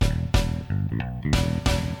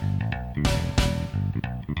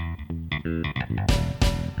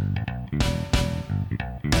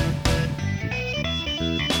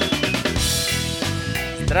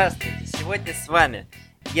Здравствуйте! Сегодня с вами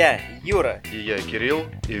я, Юра. И я, Кирилл,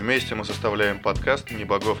 и вместе мы составляем подкаст «Ни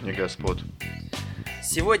богов, ни господ».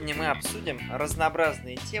 Сегодня мы обсудим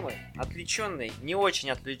разнообразные темы, отвлеченные, не очень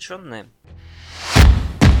отвлеченные.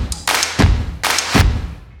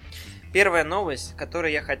 Первая новость,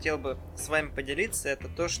 которой я хотел бы с вами поделиться, это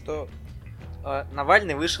то, что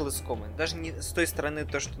Навальный вышел из комы. Даже не с той стороны,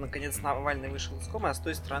 то, что наконец Навальный вышел из комы, а с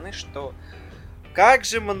той стороны, что как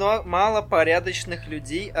же мало порядочных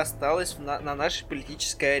людей осталось на нашей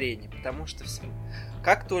политической арене. Потому что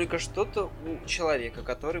как только что-то у человека,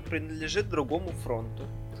 который принадлежит другому фронту,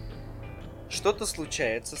 что-то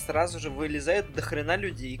случается, сразу же вылезает до хрена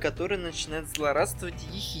людей, которые начинают злорадствовать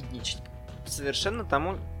и ехидничать. Совершенно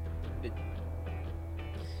тому...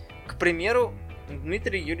 К примеру,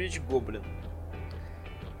 Дмитрий Юрьевич Гоблин.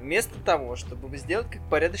 Вместо того, чтобы сделать как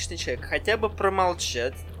порядочный человек, хотя бы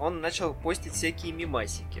промолчать, он начал постить всякие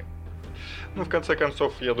мемасики. Ну, в конце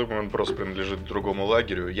концов, я думаю, он просто принадлежит другому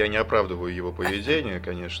лагерю. Я не оправдываю его поведение,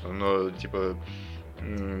 конечно, но,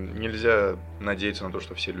 нельзя надеяться на то,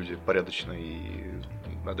 что все люди порядочные и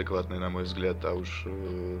адекватные, на мой взгляд, а уж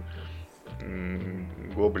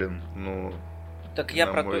Гоблин, так я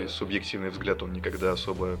на мой субъективный взгляд, он никогда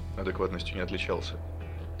особо адекватностью не отличался.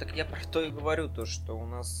 Так я про то и говорю, то, что у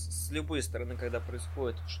нас с любой стороны, когда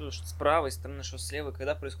происходит, что с правой стороны, что с левой,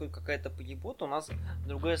 когда происходит какая-то поебота, у нас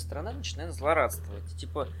другая сторона начинает злорадствовать.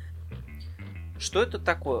 Типа, что это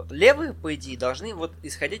такое? Левые, по идее, должны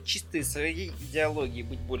исходить чисто из своей идеологии,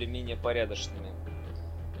 быть более-менее порядочными.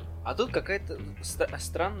 А тут какая-то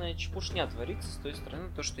странная чепушня творится с той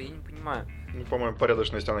стороны, то, что я не понимаю. По-моему,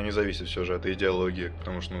 порядочность, она не зависит все же от идеологии,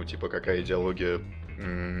 потому что, какая идеология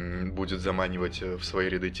будет заманивать в свои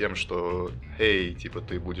ряды тем, что, эй,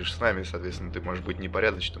 ты будешь с нами, соответственно, ты можешь быть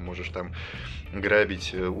непорядочным, ты можешь там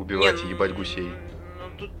грабить, убивать и ебать гусей.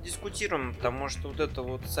 Тут дискутируем, потому что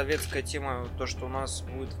эта советская тема, то, что у нас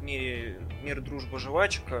будет в мире мир, дружба,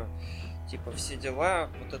 жвачка, все дела,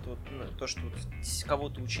 то, что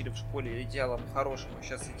кого-то учили в школе идеалам хорошим, а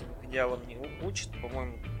сейчас этим идеалам не учат,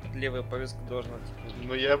 по-моему, левая повестка должна,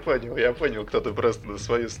 я понял, кто-то просто на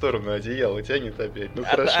свою сторону одеяло тянет опять,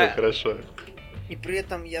 хорошо. И при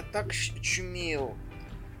этом я так чумею.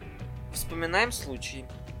 Вспоминаем случай.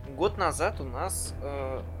 Год назад у нас,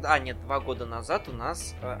 2 года назад у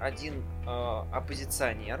нас один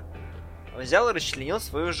оппозиционер взял и расчленил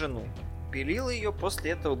свою жену. Пилил ее,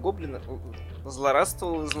 после этого Гоблин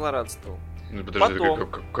злорадствовал. Подожди,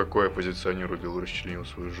 какой оппозиционер убил и расчленил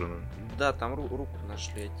свою жену? Да, там руку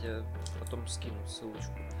нашли, я тебе потом скину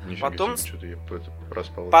ссылочку. Нифига себе, что-то я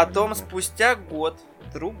проспал. Потом, спустя год,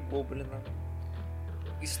 друг Гоблина,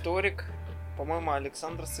 историк, по-моему,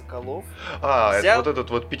 Александр Соколов, взял... это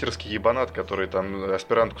этот питерский ебанат, который там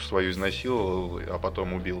аспирантку свою изнасиловал, а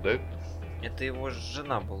потом убил, да? Это его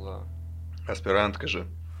жена была. Аспирантка же.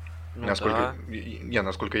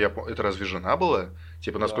 Насколько я помню, это разве жена была?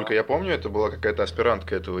 Насколько я помню, это была какая-то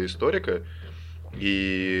аспирантка этого историка.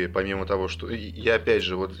 И помимо того, что... Я опять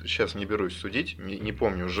же, сейчас не берусь судить, не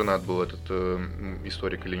помню, женат был этот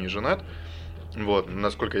историк или не женат.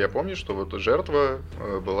 Насколько я помню, что жертва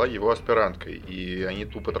была его аспиранткой, и они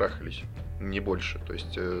тупо трахались, не больше. То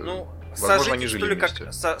есть, возможно, они жили вместе.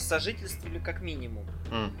 Сожительствовали как минимум.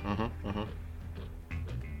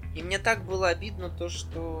 И мне так было обидно то,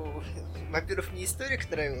 что, во-первых, мне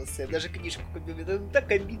историк нравился, я даже книжку купил, мне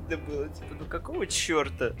так обидно было, какого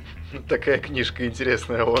черта? Такая книжка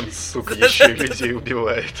интересная, он, сука, еще и людей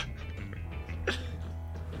убивает.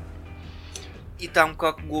 И там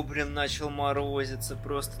как Гоблин начал морозиться,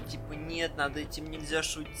 просто нет, над этим нельзя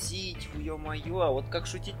шутить, ё-моё, а как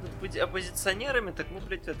шутить над оппозиционерами, так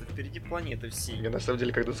впереди планеты всей. Я на самом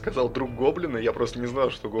деле, когда сказал друг Гоблина, я просто не знал,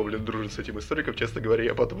 что Гоблин дружит с этим историком, честно говоря,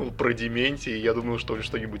 я подумал про Дементия, и я думал, что он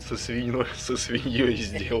что-нибудь со свиньей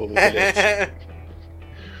сделал, блядь.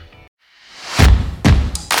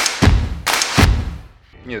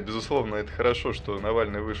 Нет, безусловно, это хорошо, что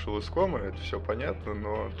Навальный вышел из комы, это все понятно,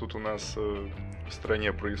 но тут у нас в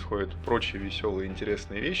стране происходят прочие веселые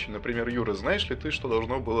интересные вещи. Например, Юра, знаешь ли ты, что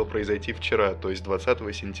должно было произойти вчера, то есть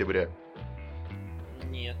 20 сентября?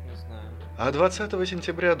 Нет, не знаю. А 20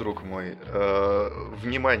 сентября, друг мой,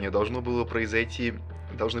 внимание, должны были произойти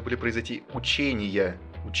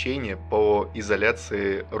учения по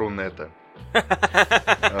изоляции Рунета.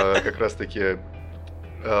 Как раз таки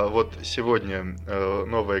Вот сегодня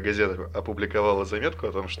 «Новая газета» опубликовала заметку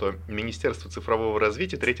о том, что Министерство цифрового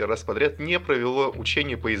развития 3-й раз подряд не провело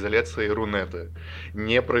учение по изоляции Рунета.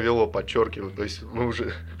 Не провело, подчеркиваю. То есть мы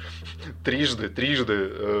уже трижды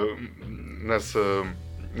нас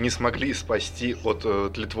не смогли спасти от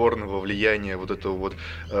тлетворного влияния вот этого вот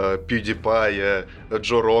PewDiePie,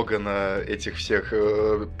 Джо Рогана, этих всех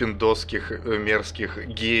пиндосских, мерзких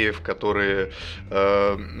геев, которые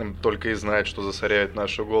только и знают, что засоряют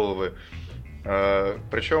наши головы.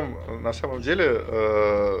 Причем, на самом деле,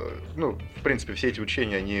 в принципе, все эти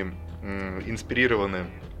учения, они инспирированы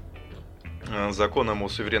законом о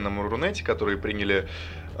суверенном Рунете, который приняли,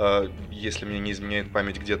 если мне не изменяет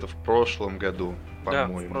память, где-то в прошлом году,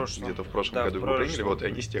 по-моему. Где-то в прошлом году его приняли. Вот, и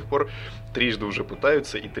они с тех пор трижды уже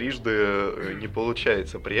пытаются, и трижды не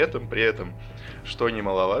получается. При этом, что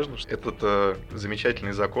немаловажно, этот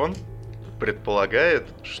замечательный закон предполагает,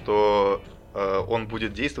 что он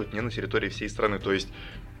будет действовать не на территории всей страны. То есть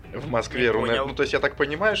в Москве Рунет... Ну, то есть я так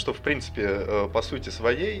понимаю, что, в принципе, по сути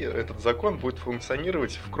своей, этот закон будет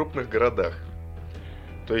функционировать в крупных городах.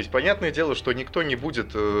 То есть, понятное дело, что никто не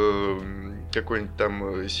будет какое-нибудь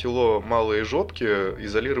там село Малые Жопки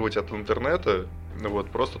изолировать от интернета,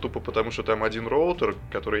 вот, просто тупо потому, что там один роутер,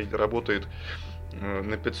 который работает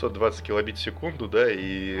на 520 килобит в секунду, да,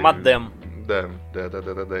 и... Модем. Да.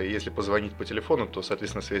 И если позвонить по телефону, то,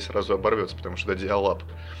 соответственно, связь сразу оборвется, потому что это диалап.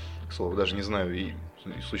 К слову, даже не знаю, и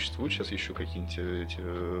существуют сейчас еще какие-нибудь эти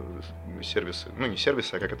сервисы, ну не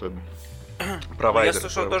сервисы, а как это,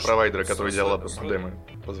 провайдеры, которые диалаб модемы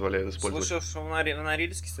позволяют использовать. Слышал, что на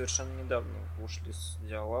Норильске совершенно недавно ушли с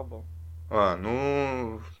диалаба.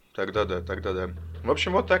 Тогда да. В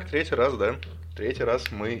общем, вот так, третий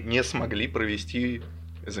раз мы не смогли провести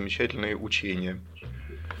замечательные учения.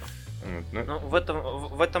 Ну,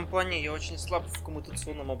 в этом плане я очень слаб в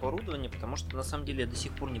коммутационном оборудовании, потому что на самом деле я до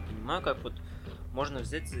сих пор не понимаю, как вот можно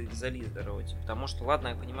взять и заизолировать. Потому что, ладно,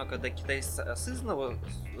 я понимаю, когда Китай осознанно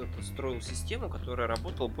строил систему, которая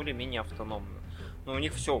работала более-менее автономно. Но у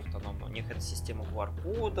них все автономно. У них это система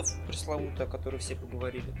QR-кодов пресловутая, о которой все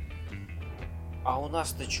поговорили. А у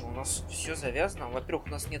нас-то что? У нас все завязано. Во-первых, у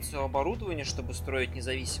нас нет своего оборудования, чтобы строить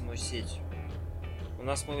независимую сеть. У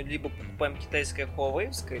нас мы либо покупаем китайское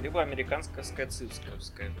Huawei-вское, либо американское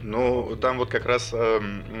ЦИВское. Ну, там вот как раз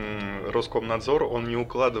Роскомнадзор, он не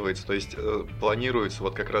укладывается, то есть планируется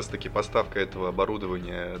вот как раз-таки поставка этого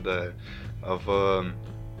оборудования, да, в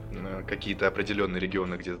какие-то определенные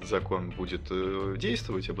регионы, где этот закон будет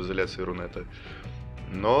действовать об изоляции Рунета.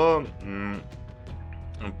 Но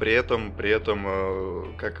при этом,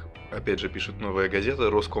 как опять же пишет «Новая газета»,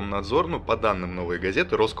 Роскомнадзор, по данным «Новой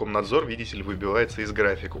газеты», Роскомнадзор, видите ли, выбивается из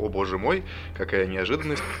графика. О боже мой, какая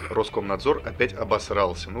неожиданность, Роскомнадзор опять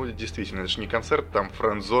обосрался. Ну, действительно, это же не концерт, там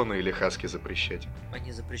френдзоны или хаски запрещать.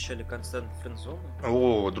 Они запрещали концерт френдзоны?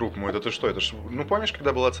 О, друг мой, это ты что? Это ж, помнишь,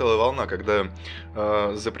 когда была целая волна, когда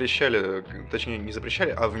запрещали, точнее, не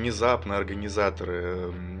запрещали, а внезапно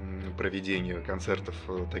организаторы проведения концертов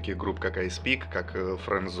таких групп, как Ice Peak, как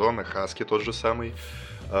Friendzone, Хаски тот же самый,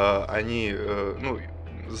 они,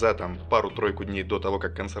 за там пару-тройку дней до того,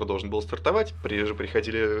 как концерт должен был стартовать,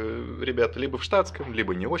 приходили ребята либо в штатском,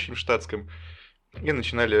 либо не очень в штатском, и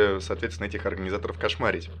начинали, соответственно, этих организаторов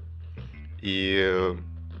кошмарить. И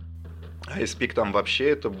Ice Peak там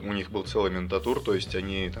вообще, это у них был целый ментатур, то есть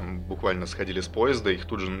они там буквально сходили с поезда, их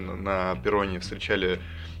тут же на перроне встречали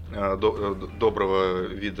доброго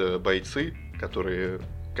вида бойцы, которые,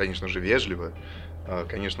 конечно же, вежливо,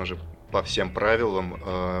 конечно же, по всем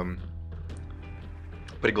правилам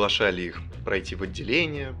приглашали их пройти в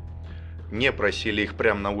отделение, не просили их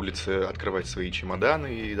прямо на улице открывать свои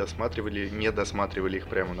чемоданы и не досматривали их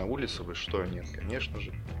прямо на улице. Вы что? Нет, конечно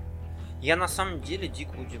же. Я на самом деле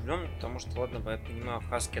дико удивлен, потому что, ладно, я понимаю,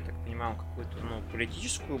 Хаски, я так понимаю, какую-то,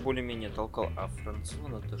 политическую более-менее толкал, а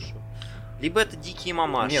Френдзона это что? Либо это дикие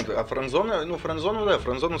мамаши. Нет, а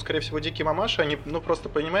Френдзону, скорее всего, дикие мамаши, они, просто,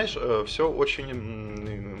 понимаешь, все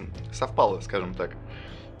очень совпало, скажем так.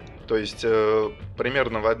 То есть,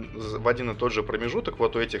 примерно в один и тот же промежуток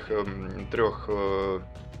вот у этих трех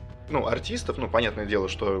артистов, понятное дело,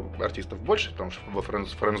 что артистов больше, потому что во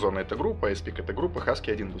Friendzone это группа, Ice Peak это группа, Хаски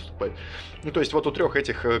один выступает. То есть вот у трех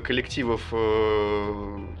этих коллективов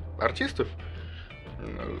артистов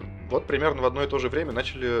вот примерно в одно и то же время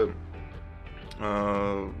начали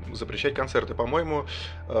запрещать концерты. По-моему,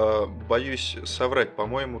 боюсь соврать,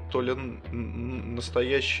 по-моему, то ли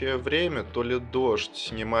 «Настоящее время», то ли «Дождь»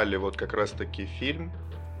 снимали вот как раз-таки фильм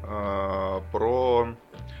про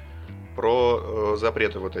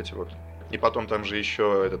запреты вот эти вот И потом там же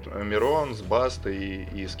еще этот Мирон с Бастой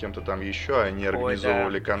и с кем-то там еще, они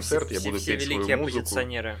организовывали концерт, я буду петь свою музыку.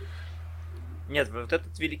 Оппозиционеры. Нет, вот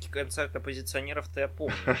этот великий концерт оппозиционеров-то я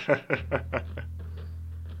помню.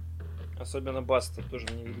 Особенно Баста, тоже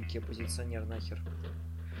не великий оппозиционер нахер.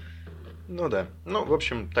 Ну да. Ну, в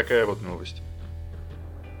общем, такая вот новость.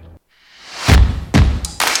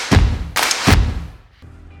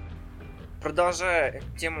 Продолжая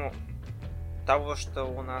тему того, что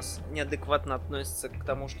у нас неадекватно относится к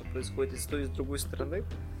тому, что происходит и с той, и с другой стороны,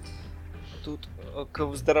 тут к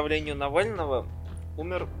выздоровлению Навального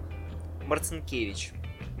умер Марцинкевич.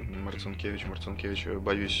 Марцинкевич,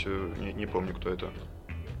 боюсь, не помню, кто это.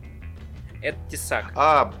 Это Тесак.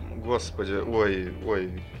 Господи,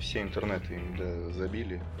 ой, все интернеты им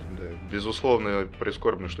забили. Да. Безусловно,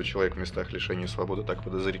 прискорбно, что человек в местах лишения свободы так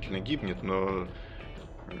подозрительно гибнет, но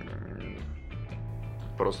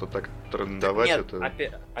просто так трендовать это...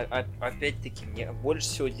 Опять-таки, меня больше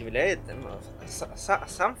всего удивляет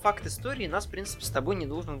сам факт истории нас, в принципе, с тобой не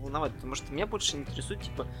должен волновать, потому что меня больше интересует,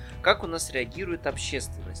 типа, как у нас реагирует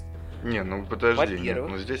общественность. Не, ну подожди,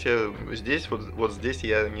 здесь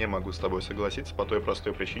я не могу с тобой согласиться по той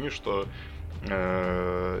простой причине, что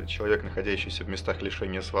человек, находящийся в местах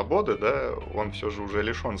лишения свободы, да, он все же уже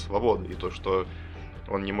лишен свободы, и то, что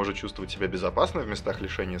он не может чувствовать себя безопасно в местах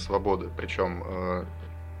лишения свободы, причем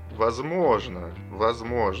возможно,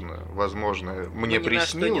 мне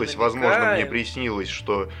приснилось,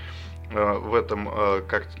 что в этом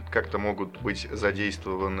как-то могут быть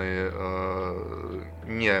задействованы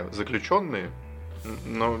не заключенные,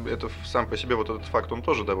 но это сам по себе вот этот факт, он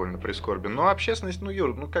тоже довольно прискорбен. Но общественность,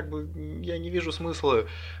 Юр, я не вижу смысла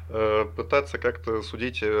пытаться как-то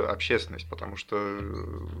судить общественность, потому что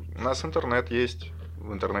у нас интернет есть,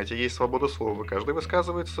 в интернете есть свобода слова, каждый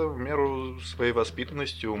высказывается в меру своей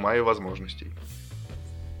воспитанности, ума и возможностей.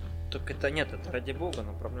 Так это ради бога,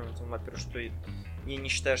 но проблема в том, во-первых, что я не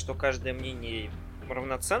считаю, что каждое мнение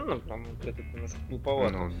равноценно, потому что это немножко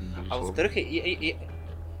глуповато. А во-вторых,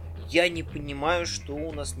 я не понимаю, что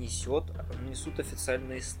у нас несут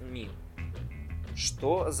официальные СМИ.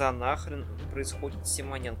 Что за нахрен происходит с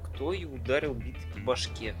Симонян? Кто ее ударил битой по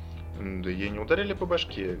башке? Да ей не ударили по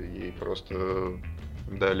башке, ей просто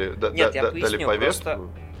дали повестку, просто...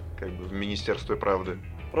 как бы в Министерстве правды.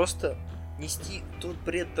 Просто нести тот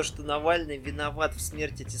бред, то, что Навальный виноват в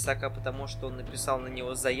смерти Тесака, потому что он написал на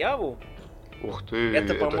него заяву. Ух ты,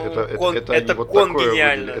 это кон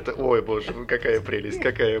гениально. Ой, боже, какая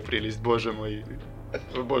прелесть, боже мой,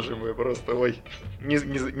 просто, ой,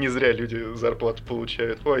 не зря люди зарплату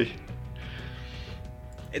получают, ой.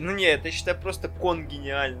 Ну не, это, я считаю, просто кон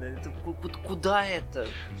гениально. Это куда это?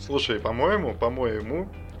 Слушай, по-моему,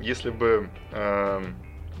 если бы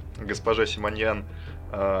госпожа Симоньян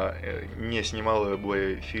не снимала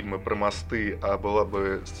бы фильмы про мосты, а была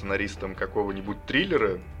бы сценаристом какого-нибудь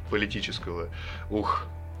триллера политического,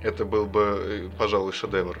 это был бы, пожалуй,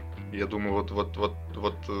 шедевр. Я думаю,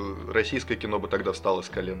 вот российское кино бы тогда встало с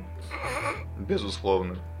колен.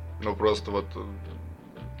 Безусловно. Ну просто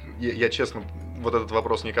я честно вот этот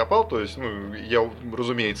вопрос не копал, то есть,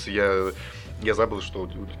 разумеется, я забыл, что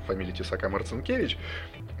фамилия Тесака Марцинкевич,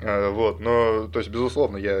 но, то есть,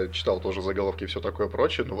 безусловно, я читал тоже заголовки и все такое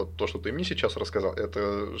прочее, но вот то, что ты мне сейчас рассказал,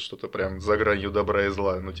 это что-то прям за гранью добра и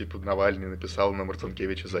зла, Навальный написал на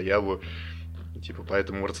Марцинкевича заяву,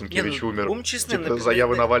 поэтому Марцинкевич умер.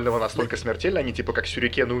 Заявы Навального настолько смертельны, они как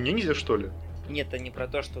сюрикены у ниндзя, что ли? Нет, они про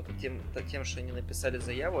то, что тем, что они написали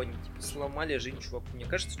заяву, они сломали жизнь чуваку. Мне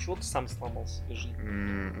кажется, чувак сам сломал себе жизнь.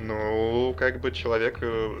 Человек,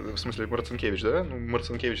 в смысле Марцинкевич, да?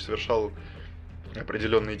 Марцинкевич совершал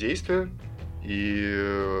определенные действия, и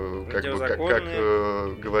как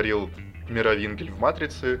говорил Мировингель в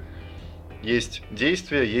 «Матрице», есть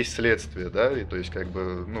действие, есть следствие, да, и то есть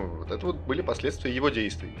это были последствия его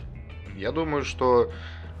действий. Я думаю, что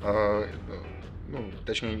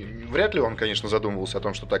точнее, вряд ли он, конечно, задумывался о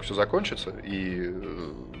том, что так все закончится, и,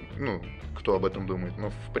 кто об этом думает, но,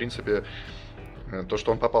 в принципе, то,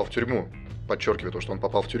 что он попал в тюрьму, подчеркиваю, то, что он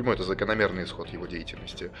попал в тюрьму, это закономерный исход его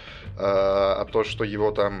деятельности, а то, что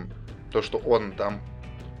он там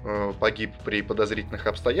погиб при подозрительных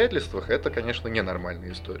обстоятельствах, это, конечно,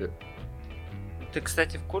 ненормальная история. Ты,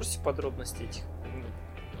 кстати, в курсе подробностей этих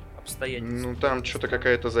обстоятельств? Там что-то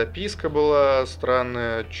какая-то записка была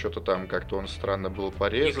странная, что-то там как-то он странно был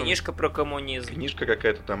порезан. И книжка про коммунизм. Книжка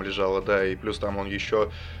какая-то там лежала, да, и плюс там он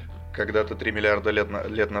еще когда-то 3 миллиарда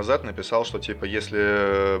лет назад написал, что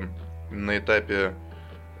если на этапе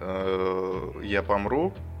я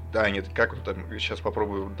помру, как он там, сейчас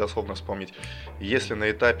попробую дословно вспомнить, если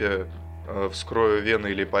на этапе вскрою вены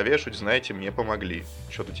или повешусь, знаете, мне помогли.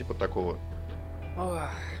 Что-то типа такого. Ох.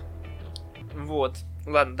 Вот.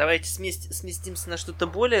 Ладно, давайте сместимся на что-то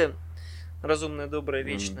более разумное, доброе,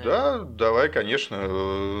 вечное. Да, давай,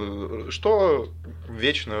 конечно. Что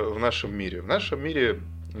вечно в нашем мире? В нашем мире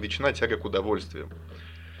вечна тяга к удовольствиям.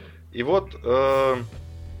 И вот...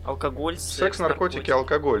 алкоголь, секс, наркотики,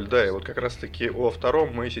 алкоголь. Да, и вот как раз-таки о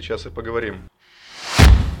втором мы сейчас и поговорим.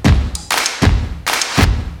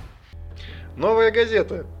 Новая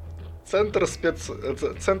газета.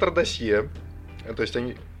 Центр досье. То есть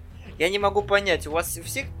они... Я не могу понять, у вас у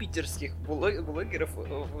всех питерских блогеров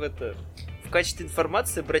в качестве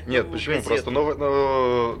информации брать Нет, новую почему? газету?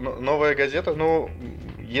 Просто новая газета, ну,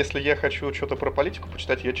 если я хочу что-то про политику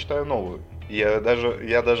почитать, я читаю новую. Я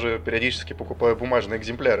даже периодически покупаю бумажные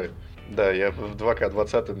экземпляры. Да, я в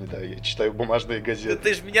 2К20, да, я читаю бумажные газеты. Да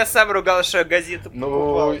ты же меня сам ругал, что я газету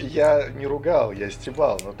покупал. Ну, я не ругал, я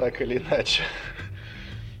стебал, но так или иначе.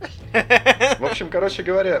 В общем, короче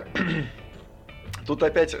говоря... Тут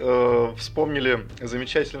опять вспомнили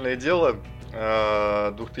замечательное дело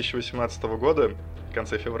 2018 года, в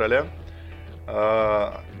конце февраля,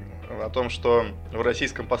 о том, что в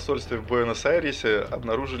российском посольстве в Буэнос-Айресе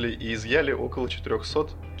обнаружили и изъяли около 400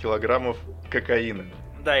 килограммов кокаина.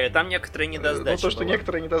 Да, и там некоторые недосдачи. Ну, то, что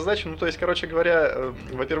некоторые недосдачи, ну, то есть, короче говоря,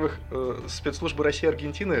 во-первых, спецслужбы России и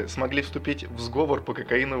Аргентины смогли вступить в сговор по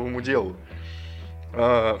кокаиновому делу.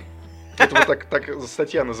 Это вот так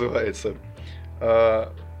статья называется.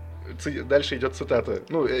 Дальше идет цитата.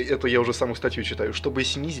 Ну, это я уже саму статью читаю. Чтобы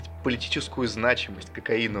снизить политическую значимость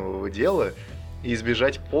кокаинового дела и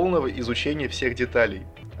избежать полного изучения всех деталей,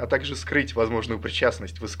 а также скрыть возможную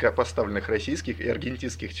причастность высокопоставленных российских и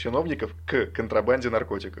аргентинских чиновников к контрабанде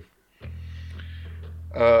наркотиков.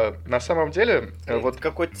 На самом деле... вот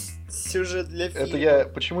какой-то сюжет для фильма. Это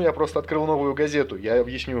почему я просто открыл новую газету? Я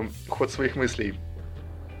объясню ход своих мыслей.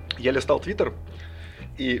 Я листал Твиттер,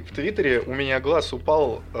 и в Твиттере у меня глаз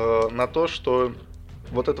упал на то, что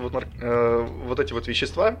вот эти вот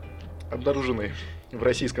вещества, обнаруженные в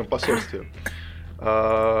российском посольстве,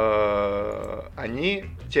 они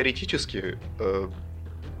теоретически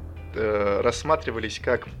рассматривались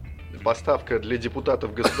как поставка для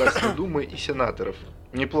депутатов Государственной Думы и сенаторов.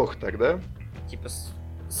 Неплохо так, да? Типа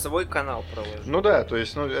свой канал проложил. Ну да, то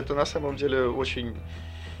есть, это на самом деле очень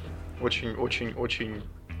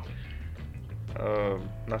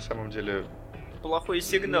на самом деле... плохой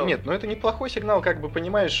сигнал. Нет, это не плохой сигнал, как бы,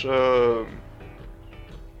 понимаешь,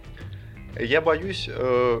 я боюсь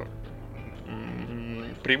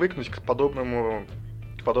привыкнуть к подобным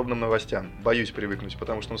новостям. Боюсь привыкнуть,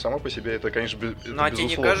 потому что, само по себе это, конечно, ну, а тебе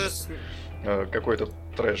не кажется... какой-то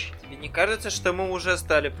трэш. Тебе не кажется, что мы уже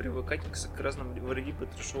стали привыкать к разным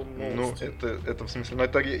трэшовым новостям? Ну, это в смысле...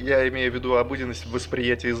 это я имею в виду обыденность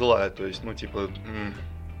восприятия зла, то есть,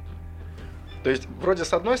 то есть, вроде,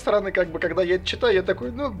 с одной стороны, как бы, когда я это читаю, я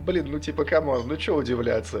такой, камон, что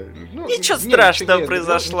удивляться? Ничего страшного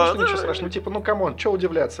произошло. Ничего страшного, камон, что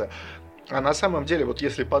удивляться? А на самом деле, вот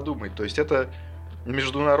если подумать, то есть, это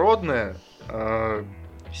международная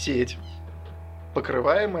сеть,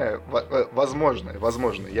 покрываемая,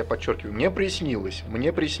 возможно, я подчеркиваю, мне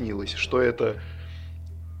приснилось, что это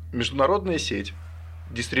международная сеть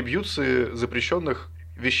дистрибьюции запрещенных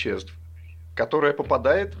веществ, которая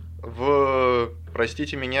попадает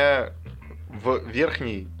простите меня, в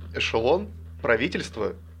верхний эшелон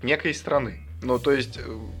правительства некой страны. Ну, то есть,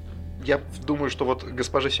 я думаю, что вот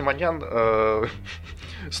госпоже Симонян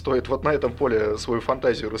стоит вот на этом поле свою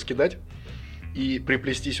фантазию раскидать и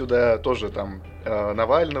приплести сюда тоже там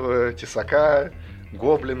Навального, Тесака,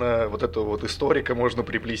 Гоблина, вот этого вот историка можно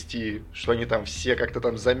приплести, что они там все как-то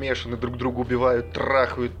там замешаны, друг друга убивают,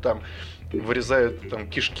 трахают там, вырезают там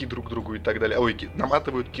кишки друг другу и так далее.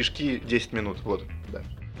 Наматывают кишки 10 минут, вот, да.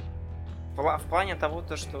 В плане того,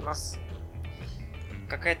 что у нас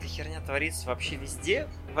какая-то херня творится вообще везде,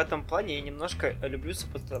 в этом плане я немножко люблю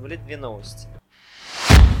сопоставлять две новости.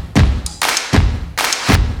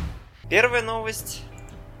 Первая новость.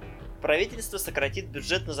 Правительство сократит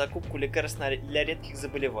бюджет на закупку лекарств для редких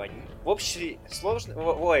заболеваний. В общей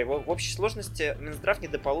сложности Минздрав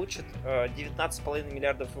недополучит 19,5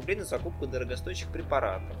 миллиардов рублей на закупку дорогостоящих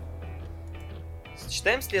препаратов.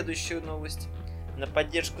 Читаем следующую новость. На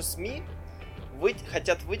поддержку СМИ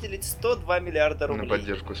хотят выделить 102 миллиарда рублей. На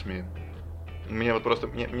поддержку СМИ.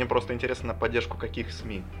 Мне просто интересно, на поддержку каких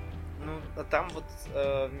СМИ? А там вот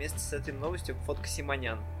вместе с этой новостью фотка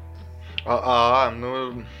Симонян.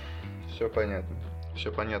 Все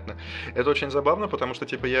понятно. Это очень забавно, потому что,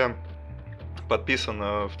 я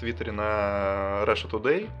подписан в Твиттере на Russia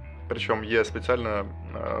Today, Причем я специально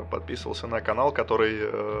подписывался на канал, который,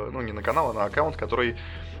 ну не на канал, а на аккаунт, который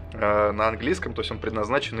на английском, то есть он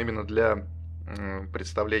предназначен именно для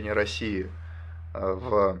представления России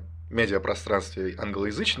в медиапространстве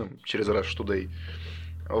англоязычном через Rush Today.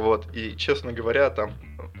 Вот, и, честно говоря, там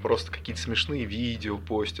просто какие-то смешные видео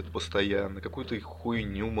постят постоянно, какую-то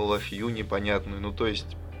хуйню, малафью непонятную. Ну, то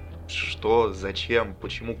есть, что, зачем,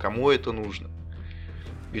 почему, кому это нужно?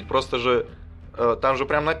 Ведь просто же, там же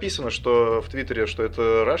прям написано, что в Твиттере, что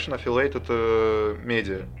это Russian Affiliated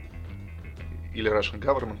Media. Или Russian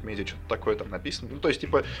Government Media, что-то такое там написано. Ну, то есть,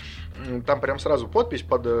 типа, там прям сразу подпись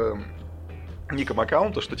под ником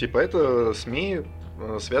аккаунта, что, типа, это СМИ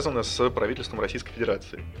связано с правительством Российской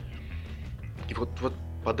Федерации. И вот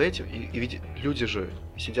под этим, и ведь люди же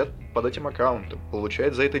сидят под этим аккаунтом,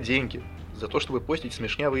 получают за это деньги, за то, чтобы постить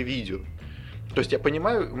смешнявые видео. То есть я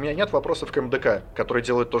понимаю, у меня нет вопросов к МДК, который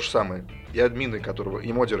делает то же самое, и админы которого,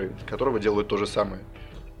 и модеры которого делают то же самое.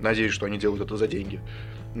 Надеюсь, что они делают это за деньги.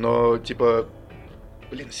 Но, типа,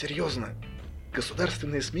 блин, серьезно,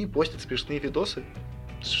 государственные СМИ постят смешные видосы?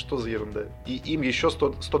 Что за ерунда? И им еще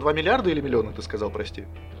 102 миллиарда или миллиона, ты сказал, прости?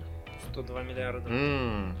 102 миллиарда.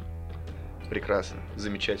 Прекрасно,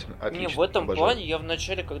 замечательно, отлично. Не, в этом плане я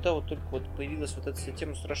вначале, когда вот только вот появилась вот эта вся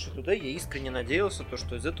тема с Russia Today, я искренне надеялся, то,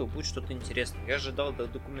 что из этого будет что-то интересное. Я ожидал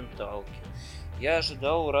документалки, я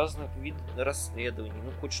ожидал разных видов расследований,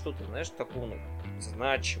 ну хоть что-то, знаешь, такого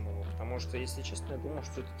значимого. Потому что, если честно, я думал,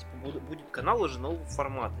 что это типа будет канал уже нового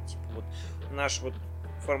формата. Типа вот наш вот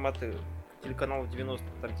форматы телеканалов 90-х,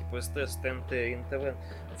 там типа СТС, ТНТ, НТВ,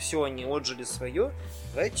 все они отжили свое.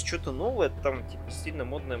 Давайте что-то новое, там типа сильно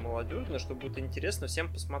модное, молодежное, что будет интересно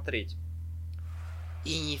всем посмотреть.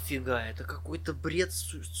 И нифига, это какой-то бред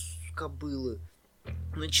кобылы.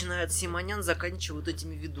 Начиная от Симонян, заканчивая вот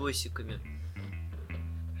этими видосиками.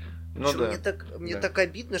 Ну, да. Мне так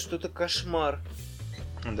обидно, что это кошмар.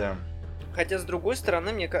 Да. Хотя, с другой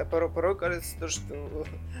стороны, мне порой кажется, что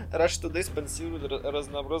Rush Today спонсирует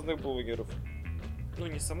разнообразных блогеров. Ну,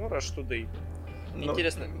 не само Rush Today.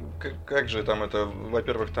 Интересно. Как же там это...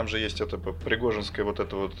 Во-первых, там же есть это пригожинская вот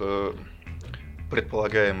эта вот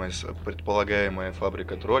предполагаемая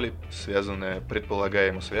фабрика троллей,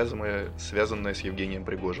 предполагаемо связанная с Евгением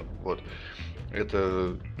Пригожиным. Вот.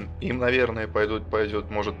 Это им, наверное,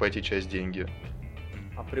 может пойти часть деньги.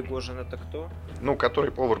 А Пригожин это кто? Ну,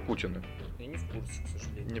 который повар Путина. Я не в курсе, к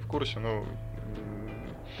сожалению. Не в курсе, ну...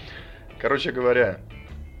 Короче говоря,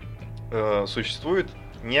 существует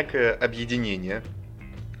некое объединение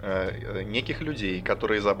неких людей,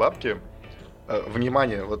 которые за бабки...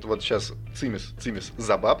 Внимание, вот сейчас цимис,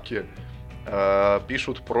 за бабки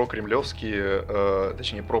пишут про кремлевские,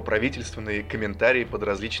 точнее, про правительственные комментарии под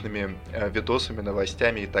различными видосами,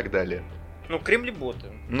 новостями и так далее. Ну,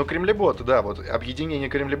 кремлеботы. Ну, кремлеботы, да. Вот объединение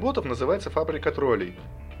кремлеботов называется «Фабрика троллей».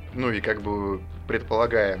 Ну и как бы у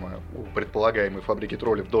предполагаемой фабрики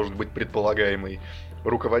троллей должен быть предполагаемый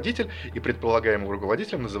руководитель, и предполагаемым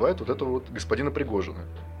руководителем называют вот этого вот господина Пригожина.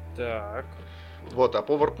 Так. Вот, а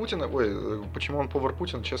повар Путина... Ой, почему он повар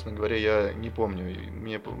Путина, честно говоря, я не помню.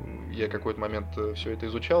 Я какой-то момент все это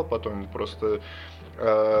изучал, потом просто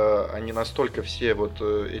они настолько все вот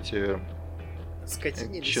эти...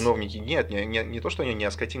 Скотинились. Чиновники, нет, не то, что они не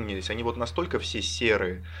оскотинились, они вот настолько все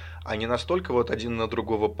серые, они настолько вот один на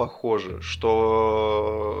другого похожи,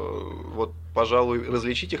 что вот, пожалуй,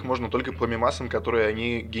 различить их можно только по мемасам, которые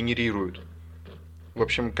они генерируют. В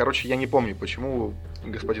общем, короче, я не помню, почему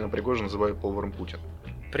господина Пригожина называют поваром Путина.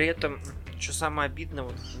 При этом, что самое обидное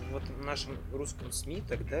вот в нашем русском СМИ и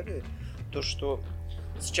так далее, то, что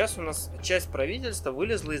сейчас у нас часть правительства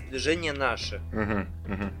вылезла из движения «Наше».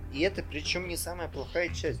 И это причем не самая плохая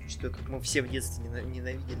часть, что как мы все в детстве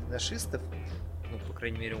ненавидели нашистов, ну, по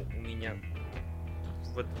крайней мере, у меня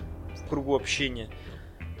в кругу общения.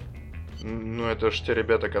 Ну, это же те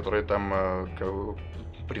ребята, которые там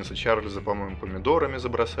принца Чарльза, по-моему, помидорами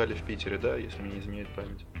забросали в Питере, да, если мне не изменяет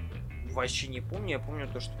память. Вообще не помню, я помню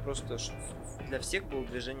то, что просто для всех было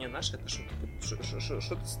движение «Наше», это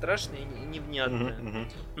что-то страшное и невнятное.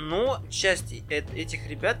 Но часть этих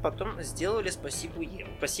ребят потом сделали «Спасибо Еву».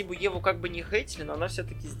 «Спасибо Еву» как бы не хейтили, но она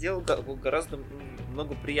все-таки сделала гораздо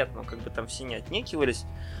много приятного, как бы там все не отнекивались,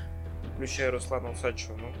 включая Руслана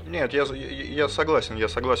Усачева. Ну. Нет, я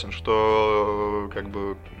согласен, что как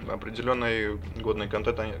бы определенный годный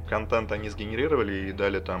контент они сгенерировали и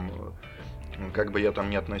дали там. Как бы я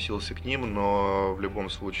там не относился к ним, но в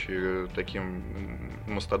любом случае таким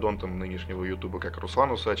мастодонтом нынешнего Ютуба, как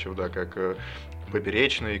Руслан Усачев, да, как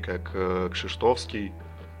Поперечный, как Кшиштовский,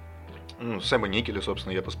 Сэма Никеля,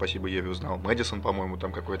 собственно, я по «Спасибо Еве» узнал. Мэдисон, по-моему,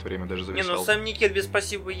 там какое-то время даже зависал. Сэм Никель без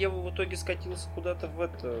 «Спасибо Еве» в итоге скатился куда-то в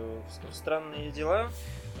странные дела.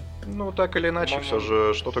 Так или иначе, все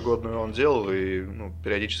же что-то годное он делал, и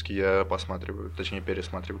периодически я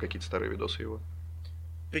пересматриваю какие-то старые видосы его.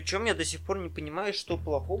 Причем я до сих пор не понимаю, что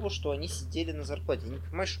плохого, что они сидели на зарплате. Я не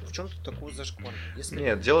понимаю, в чем тут такого зашквара.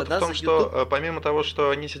 Нет, дело в том, что помимо того,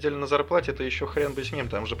 что они сидели на зарплате, это еще хрен бы с ним.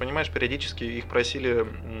 Там же, понимаешь, периодически их просили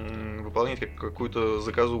выполнять какую-то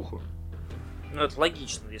заказуху. Это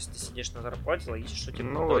логично, если ты сидишь на зарплате, логично, что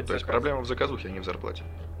тебе то есть проблема в заказухе, а не в зарплате.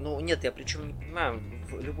 Нет, я причем не понимаю,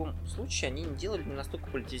 в любом случае они не делали настолько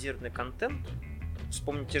политизированный контент.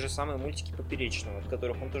 Вспомнить те же самые мультики Поперечного, от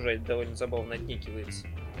которых он тоже довольно забавно отнекивается.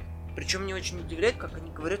 Причем мне очень удивляет, как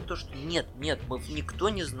они говорят то, что нет, никто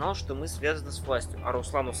не знал, что мы связаны с властью. А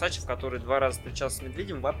Руслан Усачев, который 2 раза встречался с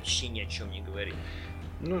Медведем, вообще ни о чем не говорит.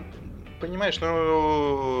 Понимаешь,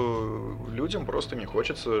 людям просто не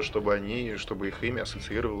хочется, чтобы их имя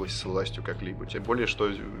ассоциировалось с властью как-либо. Тем более, что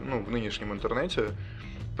в нынешнем интернете,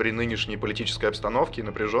 при нынешней политической обстановке и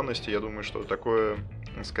напряженности, я думаю, что такое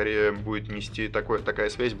скорее будет нести, такая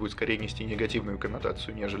связь будет скорее нести негативную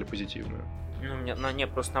коннотацию, нежели позитивную.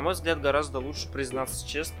 Просто, на мой взгляд, гораздо лучше признаться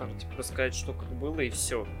честно, рассказать, что как было, и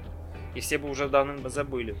все. И все бы уже давно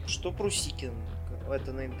забыли. Что Прусикин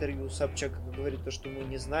это на интервью Собчак говорит, то, что мы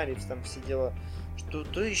не знали, там все дела,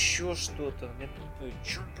 что-то еще что-то. В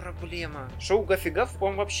чем проблема? Шоу Гафигав,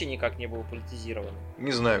 по-моему, вообще никак не было политизировано.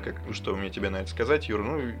 Не знаю, что мне тебе на это сказать, Юр.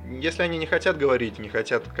 Если они не хотят говорить, не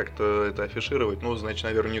хотят как-то это афишировать, значит,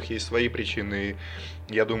 наверное, у них есть свои причины,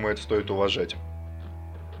 и я думаю, это стоит уважать.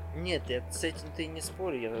 Нет, я с этим-то и не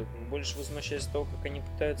спорю. Я больше возмущаюсь того, как они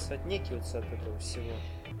пытаются отнекиваться от этого всего.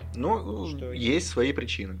 Есть свои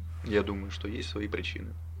причины. Я думаю, что есть свои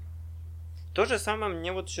причины. То же самое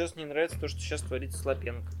мне сейчас не нравится то, что сейчас творится с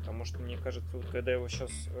Лапенко. Потому что, мне кажется, когда его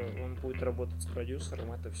сейчас он будет работать с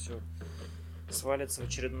продюсером, это все свалится в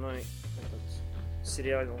очередной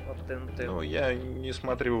сериал от ТНТ. Я не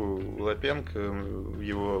смотрю Лапенко,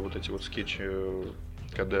 его эти скетчи,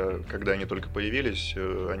 когда они только появились,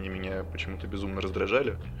 они меня почему-то безумно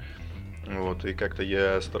раздражали. И как-то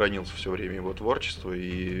я сторонился все время его творчества,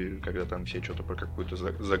 и когда там все что-то про какую-то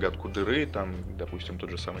загадку дыры, там, допустим,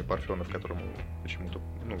 тот же самый Парфенов, которому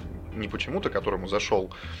почему-то, которому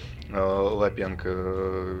зашел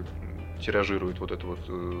Лапенко, тиражирует эту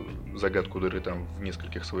загадку дыры там в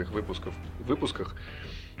нескольких своих выпусках,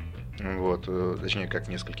 точнее, как в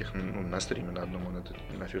нескольких, на стриме на одном он это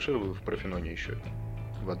афишировал, в Парфеноне еще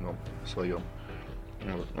в одном своем.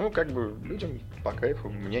 Людям по кайфу,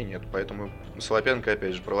 мне нет. Поэтому с Лапенко,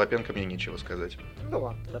 опять же, про Лапенко мне нечего сказать.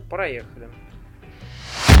 Ладно, тогда проехали.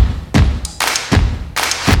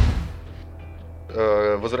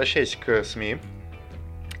 Возвращаясь к СМИ,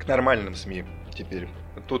 к нормальным СМИ теперь.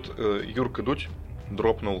 Тут Юрка Дудь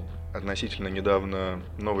дропнул относительно недавно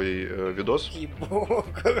новый видос. Ебо,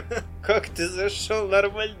 как ты зашел в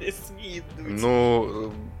нормальные СМИ,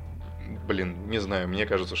 Дудь? Не знаю, мне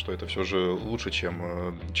кажется, что это все же лучше,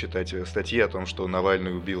 чем читать статьи о том, что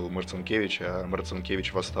Навальный убил Марцинкевича, а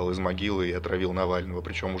Марцинкевич восстал из могилы и отравил Навального,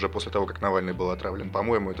 причем уже после того, как Навальный был отравлен.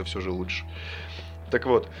 По-моему, это все же лучше. Так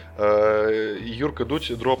вот, Юрка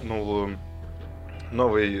Дудь дропнул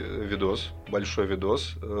новый видос, большой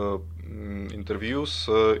видос, интервью с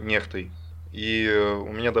Нехтой. И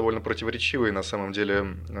у меня довольно противоречивые, на самом деле,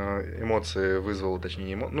 эмоции вызвал,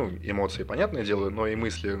 точнее, эмоции, понятное дело, но и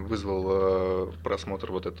мысли вызвал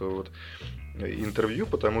просмотр этого интервью,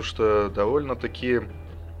 потому что довольно-таки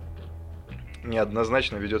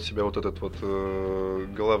неоднозначно ведет себя этот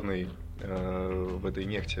главный в этой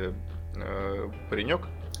Нехте паренек.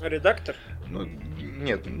 Редактор?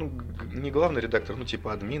 Нет, не главный редактор,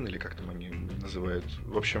 админ или как там они называют.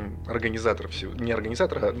 В общем, организатор всего. Не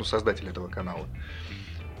организатор, а создатель этого канала.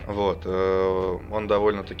 Он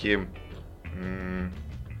довольно-таки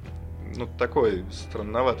такой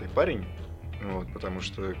странноватый парень. Потому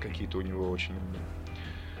что какие-то у него очень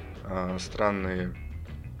странные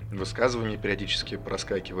высказывания периодически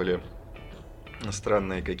проскакивали.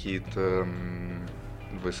 Странные какие-то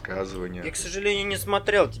высказывания. Я, к сожалению, не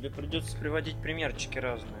смотрел, тебе придется приводить примерчики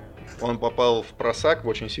разные. Он попал в просак, в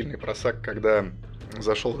очень сильный просак, когда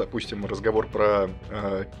зашел, допустим, разговор про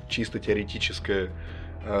чисто теоретическое,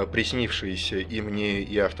 приснившееся и мне,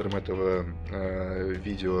 и авторам этого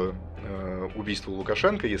видео убийство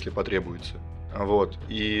Лукашенко, если потребуется.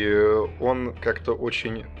 И он как-то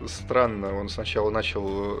очень странно, он сначала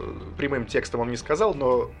начал, прямым текстом он не сказал,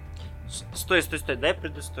 но... Стой, дай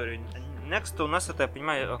предысторию. Next у нас, это, я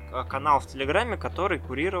понимаю, канал в Телеграме, который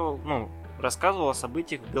курировал, рассказывал о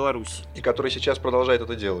событиях в Беларуси. И который сейчас продолжает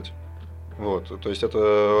это делать. Вот, то есть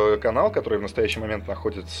это канал, который в настоящий момент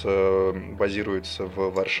базируется в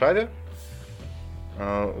Варшаве.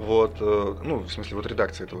 Вот, ну, в смысле, вот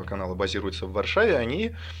редакция этого канала базируется в Варшаве,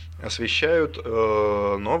 они освещают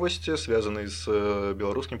новости, связанные с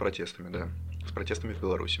белорусскими протестами, да, с протестами в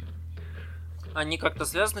Беларуси. Они как-то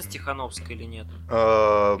связаны с Тихановской или нет?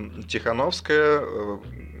 Тихановская,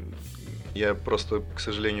 я просто, к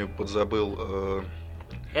сожалению, подзабыл.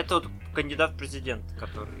 Это вот кандидат в президент,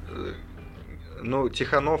 который... Ну,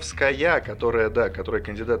 Тихановская, которая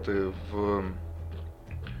кандидат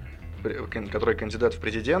в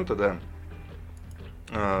президенты, да,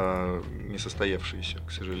 не состоявшийся,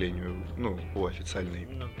 к сожалению, ну, по официальной.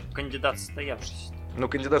 Ну, кандидат состоявшийся. Ну,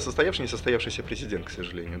 кандидат состоявшийся, не состоявшийся президент, к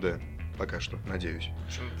сожалению, да, пока что, надеюсь.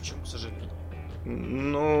 Почему, к сожалению?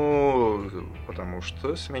 Ну, потому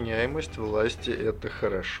что сменяемость власти это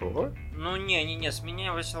хорошо. Ну, не,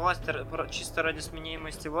 сменяемость власти, чисто ради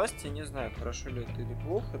сменяемости власти, не знаю, хорошо ли это или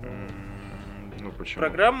плохо. Но... Ну, почему?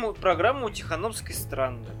 Программа у Тихановской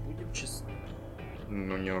странная, будем честны.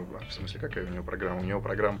 Ну, в смысле, какая у него программа? У него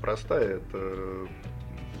программа простая, это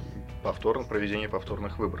проведение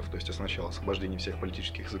повторных выборов. То есть сначала освобождение всех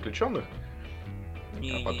политических заключенных,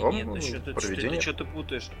 а потом проведение... Ты что-то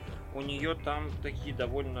путаешь. У нее там такие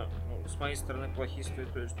довольно, ну, с моей стороны, плохие, с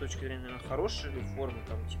точки зрения, наверное, хорошие реформы,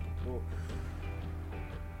 там, типа,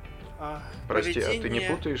 Прости, а ты не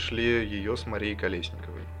путаешь ли ее с Марией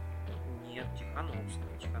Колесниковой? Нет,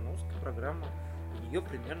 Тихановская программа у нее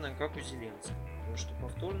примерно как у Зеленского. Потому что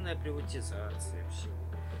повторная приватизация всего.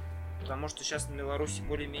 Потому что сейчас на Беларуси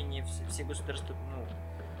более-менее все государства, ну,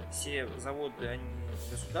 все заводы, они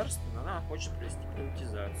государственные, она хочет провести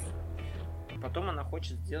приватизацию. Потом она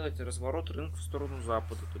хочет сделать разворот рынка в сторону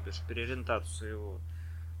Запада, то бишь переориентацию его.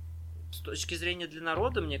 С точки зрения для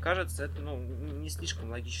народа, мне кажется, это, ну, не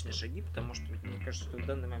слишком логичные шаги, потому что мне кажется, что в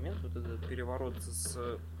данный момент вот этот переворот с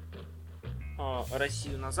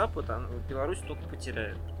Россию на Запад, Беларусь только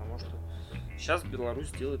потеряет, потому что сейчас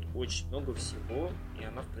Беларусь делает очень много всего, и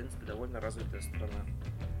она, в принципе, довольно развитая страна.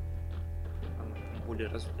 Она более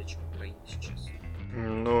развитая, чем Украина сейчас.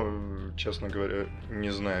 Ну, честно говоря,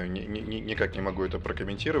 не знаю, никак не могу это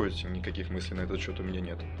прокомментировать, никаких мыслей на этот счет у меня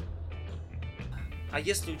нет. А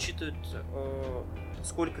если учитывать,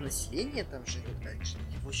 сколько населения там живет, конечно,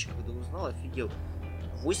 я вообще когда узнал, офигел,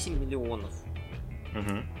 8 миллионов.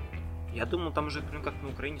 Угу. Я думал, там уже прям как на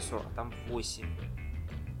Украине 40, а там 8.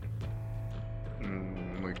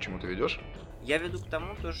 Ну и к чему ты ведешь? Я веду к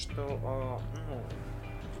тому, что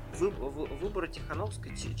выборы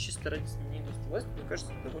Тихановской чисто ради сменяемости власти, мне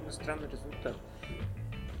кажется, это довольно странный результат.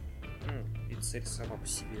 И цель сама по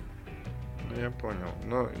себе. Я понял.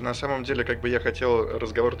 Но на самом деле, как бы я хотел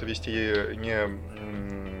разговор-то вести не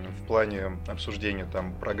в плане обсуждения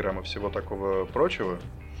там программы всего такого прочего,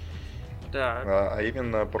 да. А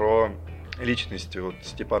именно про личность вот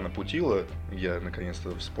Степана Путила. Я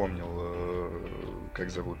наконец-то вспомнил, как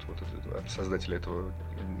зовут вот создателя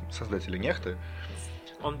Нехты.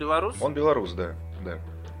 Он белорус? Он белорус, да.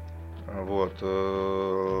 Вот.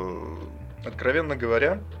 Откровенно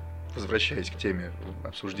говоря, возвращаясь к теме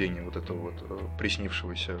обсуждения вот этого вот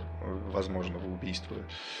приснившегося возможного убийства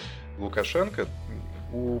Лукашенко,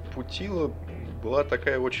 у Путила была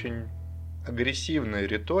такая очень агрессивная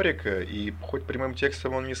риторика, и хоть прямым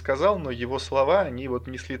текстом он не сказал, но его слова, они вот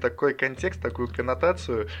несли такой контекст, такую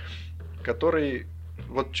коннотацию, который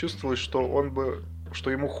вот чувствовалось, что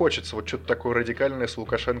ему хочется вот что-то такое радикальное с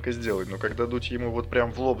Лукашенко сделать. Но когда Дудь ему вот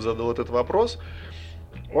прям в лоб задал этот вопрос,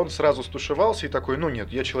 он сразу стушевался и такой, ну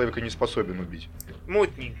нет, я человека не способен убить.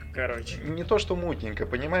 Мутненько, короче. Не то, что мутненько,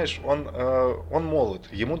 понимаешь, он молод,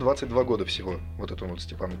 ему 22 года всего, вот этому вот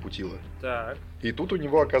Степану Путила. Так. И тут у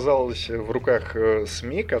него оказалось в руках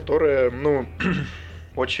СМИ, которая,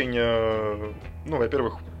 очень,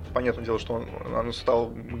 во-первых, понятное дело, что он стал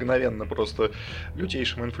мгновенно просто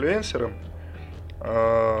лютейшим инфлюенсером.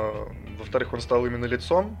 Во-вторых, он стал именно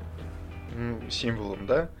лицом, символом,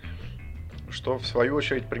 да, что в свою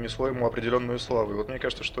очередь принесло ему определенную славу. И вот мне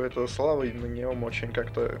кажется, что эта слава на нем очень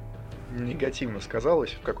как-то негативно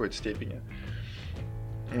сказалась в какой-то степени.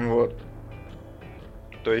 Вот.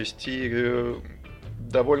 То есть и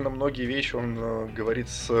довольно многие вещи он говорит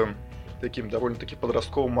с таким довольно-таки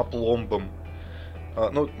подростковым опломбом.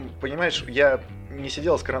 Понимаешь, я не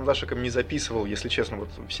сидел с карандашиком, не записывал, если честно, вот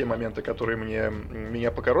все моменты, которые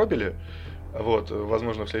меня покоробили. Вот,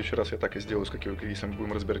 возможно, в следующий раз я так и сделаю, если мы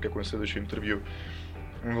будем разбирать какое-нибудь следующее интервью.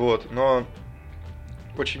 Вот, но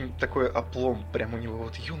очень такой оплом, прям у него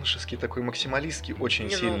вот юношеский, такой максималистский, очень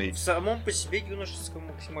сильный. В самом по себе юношеском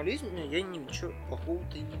максимализме я ничего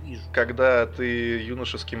плохого-то и не вижу. Когда ты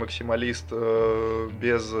юношеский максималист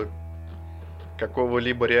без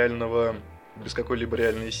какого-либо реального, без какой-либо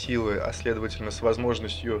реальной силы, а следовательно с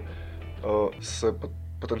возможностью, с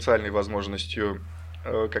потенциальной возможностью,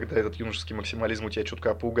 когда этот юношеский максимализм у тебя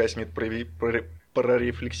чутка поугаснет,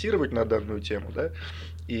 прорефлексировать на данную тему, да,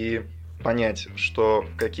 и понять, что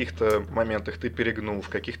в каких-то моментах ты перегнул, в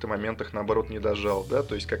каких-то моментах, наоборот, не дожал, да,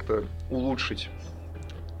 то есть как-то улучшить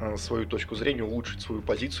свою точку зрения, улучшить свою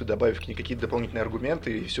позицию, добавив к ней какие-то дополнительные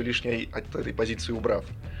аргументы и все лишнее от этой позиции убрав.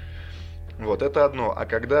 Вот, это одно. А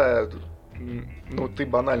когда, ну, ты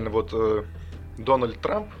банально, вот, Дональд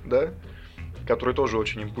Трамп, да, который тоже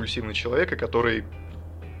очень импульсивный человек, и который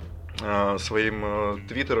своим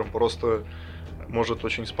твиттером просто может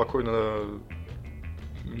очень спокойно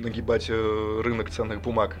нагибать рынок ценных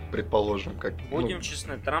бумаг, предположим. Как, будем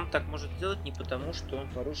честны, Трамп так может делать не потому, что он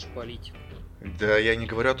хороший политик. Да, я не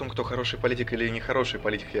говорю о том, кто хороший политик или нехороший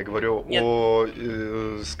политик, я говорю о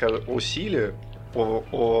силе,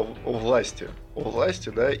 о власти,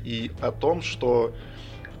 да, и о том, что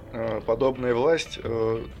подобная власть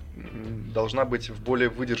должна быть в более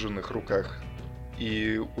выдержанных руках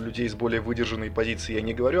и у людей с более выдержанной позицией. Я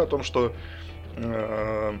не говорю о том, что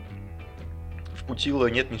в Путила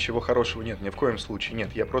нет ничего хорошего, нет, ни в коем случае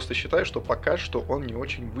нет. Я просто считаю, что пока что он не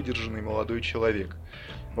очень выдержанный молодой человек.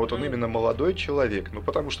 Вот он именно молодой человек. Ну,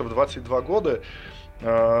 потому что в 22 года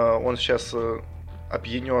он сейчас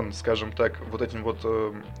опьянен, скажем так, вот этим вот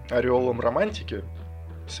ореолом романтики,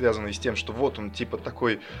 связанный с тем, что вот он типа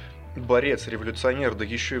такой борец, революционер, да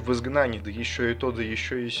еще и в изгнании, да еще и то, да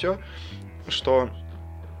еще и сё, что,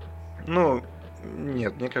 ну,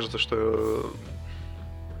 нет, мне кажется, что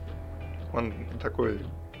он такой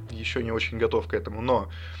еще не очень готов к этому, но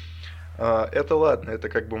это ладно, это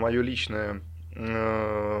как бы мое личное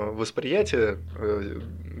восприятие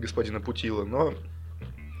господина Путила, но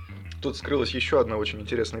тут скрылась еще одна очень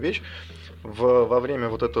интересная вещь. Во время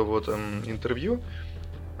вот этого вот интервью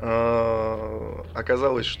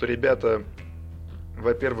оказалось, что ребята,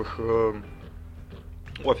 во-первых,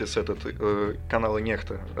 офис этот канала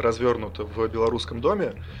Нехта развернут в Белорусском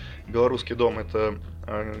доме. Белорусский дом — это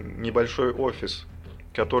небольшой офис,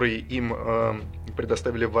 который им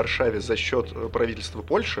предоставили в Варшаве за счет правительства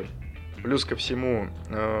Польши. Плюс ко всему,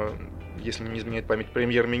 если не изменяет память,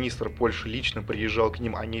 премьер-министр Польши лично приезжал к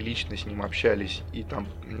ним, они лично с ним общались, и там,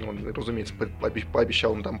 ну, разумеется,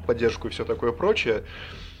 пообещал им там поддержку и все такое прочее.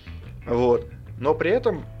 Вот. Но при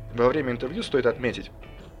этом во время интервью стоит отметить,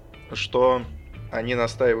 что они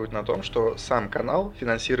настаивают на том, что сам канал,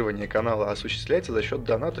 финансирование канала осуществляется за счет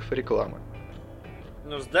донатов и рекламы.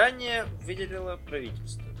 Но здание выделило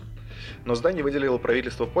правительство. Но здание выделило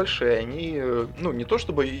правительство Польши, и они, ну, не то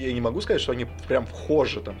чтобы, я не могу сказать, что они прям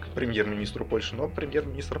вхожи там, к премьер-министру Польши, но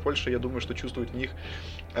премьер-министр Польши, я думаю, что чувствует в них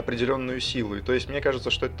определенную силу. И то есть мне кажется,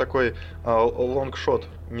 что это такой лонгшот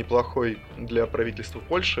неплохой для правительства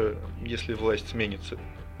Польши, если власть сменится.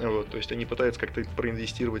 Вот, то есть они пытаются как-то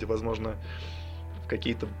проинвестировать, возможно, в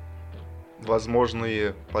какие-то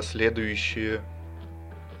возможные последующие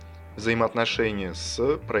взаимоотношения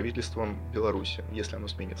с правительством Беларуси, если оно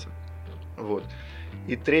сменится. Вот.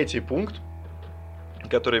 И третий пункт,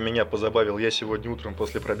 который меня позабавил, я сегодня утром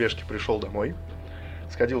после пробежки пришел домой,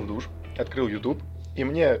 сходил в душ, открыл YouTube, и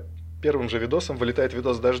мне первым же видосом вылетает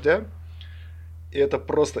видос дождя, и это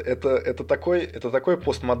просто, это такой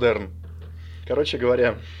постмодерн. Короче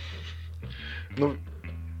говоря, ну,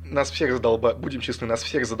 нас всех задолбали, будем честны, нас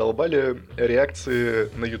всех задолбали реакции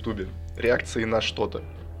на YouTube, реакции на что-то.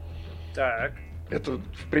 Так. Это,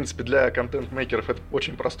 в принципе, для контент-мейкеров это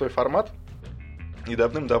очень простой формат. И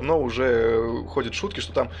давным-давно уже ходят шутки,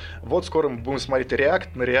 что там вот скоро мы будем смотреть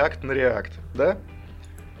реакт на реакт на реакт, да?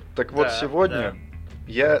 Так вот, сегодня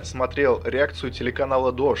я смотрел реакцию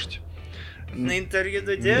телеканала «Дождь». На интервью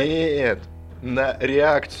Дудя? Нет, на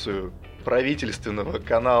реакцию правительственного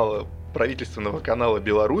канала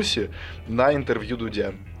Беларуси на интервью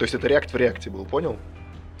Дудя. То есть это реакт в реакте был, понял?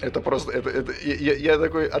 Это просто, я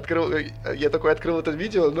такой открыл это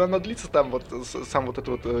видео, но оно длится там вот, сам вот этот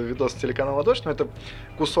вот видос телеканала «Дождь», но это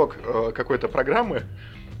кусок какой-то программы,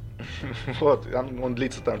 вот, он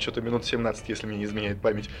длится там что-то минут 17, если мне не изменяет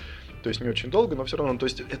память, то есть не очень долго, но все равно, то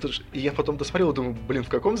есть это же, и я потом досмотрел и думаю, блин, в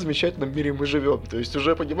каком замечательном мире мы живем, то есть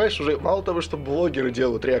уже, понимаешь, уже мало того, что блогеры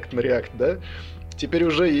делают реакт на реакт, да, теперь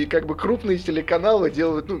уже и как бы крупные телеканалы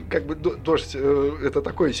делают, ну, как бы «Дождь» это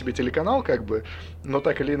такой себе телеканал, как бы, но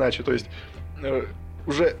так или иначе, то есть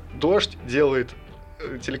уже «Дождь» делает,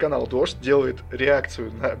 телеканал «Дождь» делает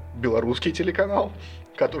реакцию на белорусский телеканал,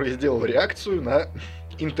 который сделал реакцию на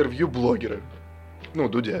интервью блогера, ну,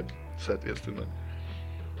 Дудя, соответственно.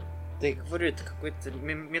 Да, я говорю, это какой-то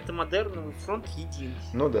метамодерновый фронт един.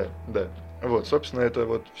 Ну да, да. Вот, собственно, это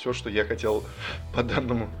вот все, что я хотел по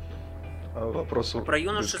данному вопросу. Про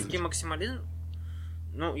юношеский максимализм,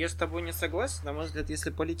 ну, я с тобой не согласен. На мой взгляд, если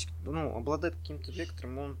политик, ну, обладает каким-то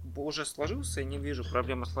вектором, он уже сложился, я не вижу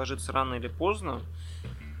проблемы сложиться рано или поздно,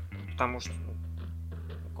 потому что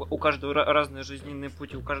у каждого разный жизненный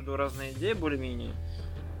путь, у каждого разная идея более-менее.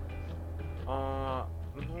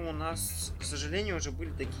 Ну, у нас, к сожалению, уже были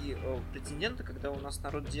такие прецеденты, когда у нас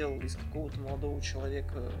народ делал из какого-то молодого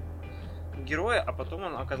человека героя, а потом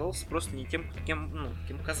он оказался просто не тем, кем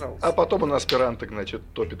казался. А потом он аспиранта, значит,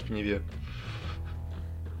 топит в Неве.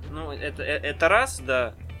 Ну, это раз,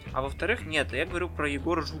 да. А во-вторых, нет, я говорю про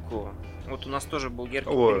Егора Жукова. Вот у нас тоже был яркий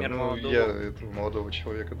пример молодого. Я этого молодого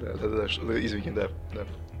человека, да, извини, да.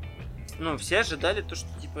 Ну, все ожидали то, что,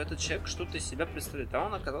 типа, этот человек что-то из себя представляет, а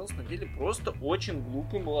он оказался на деле просто очень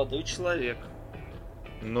глупый молодой человек.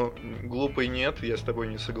 Ну, глупый нет, я с тобой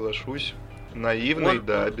не соглашусь. Наивный,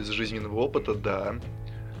 да, без жизненного опыта, да.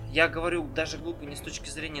 Я говорю даже глупый не с точки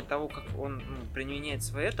зрения того, как он применяет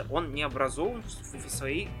он не образован в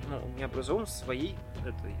своей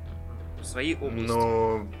области.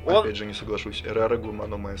 Но, опять же, не соглашусь. Эрара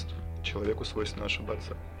гуманум эст. Человеку свойственно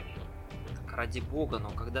ошибаться. Так, ради бога, но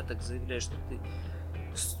когда ты заявляешь, что ты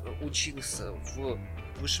учился в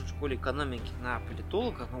высшей школе экономики на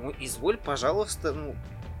политолога, ну, изволь, пожалуйста,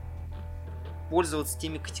 пользоваться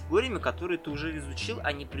теми категориями, которые ты уже изучил,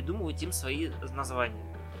 а не придумывать им свои названия.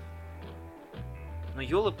 Ну,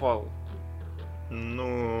 ёлы-палы.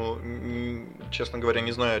 Ну, честно говоря,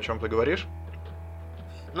 не знаю, о чем ты говоришь.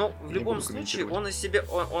 Ну, в любом случае, он из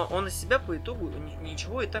себя по итогу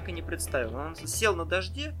ничего и так и не представил. Он сел на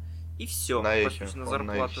дожде и все. На эхе, на зарплату.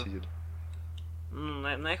 На эхе сидит.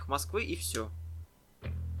 На эхе Москвы и все.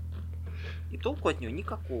 И толку от него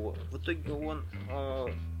никакого. В итоге он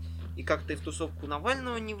и как-то и в тусовку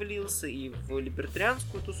Навального не влился, и в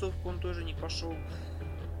либертарианскую тусовку он тоже не пошел.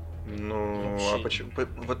 Ну, а почему?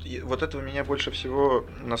 Вот этого меня больше всего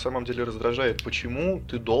на самом деле раздражает. Почему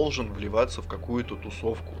ты должен вливаться в какую-то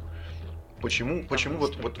тусовку? Почему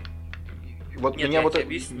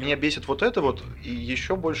меня бесит вот это вот, и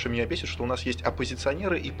еще больше меня бесит, что у нас есть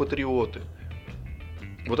оппозиционеры и патриоты.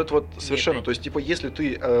 Вот это вот совершенно, то есть, типа, если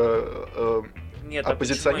ты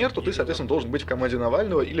оппозиционер, то ты, соответственно, должен быть в команде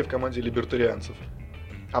Навального или в команде либертарианцев.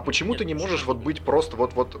 А почему ты не можешь вот быть просто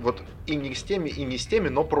вот и не с теми,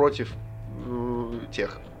 но против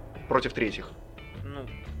против третьих? Ну,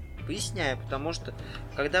 поясняю, потому что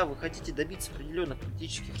когда вы хотите добиться определенных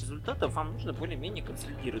политических результатов, вам нужно более-менее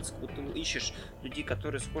консолидироваться. Вот ты ищешь людей,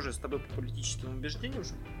 которые схожи с тобой по политическим убеждениям,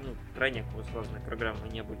 крайне разные программы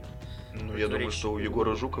не были. Ну, я думаю, что у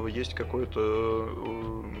Егора Жукова есть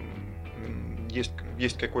какой-то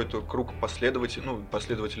есть какой-то круг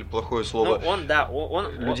последователей плохое слово. Ну,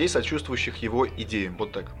 людей, сочувствующих его идеям,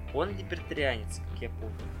 вот так. Он либертарианец, как я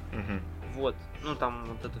помню. Угу. Вот, там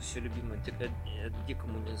вот это все любимое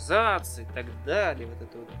декоммунизация и так далее, вот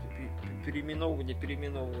это вот переименовывание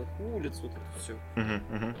улиц, вот это все.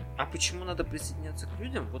 А почему надо присоединяться к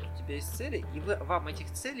людям? Вот у тебя есть цели, и вам этих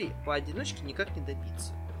целей поодиночке никак не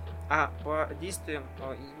добиться. А по действиям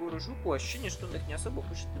Егора Жукова ощущение, что он их не особо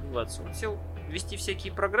хочет добиваться. Он сел вести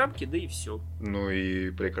всякие программки, да и все. Ну и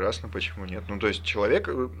прекрасно, почему нет? Ну, то есть человек...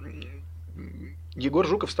 Егор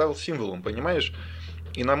Жуков стал символом, понимаешь?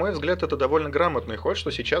 И, на мой взгляд, это довольно грамотный ход, что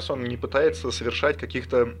сейчас он не пытается совершать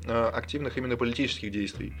каких-то активных именно политических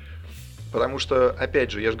действий. Потому что,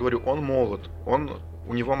 опять же, я же говорю, он молод,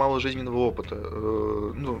 у него мало жизненного опыта,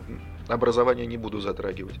 образование не буду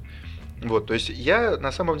затрагивать. Вот, то есть я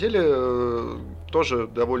на самом деле тоже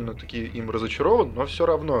довольно-таки им разочарован, но все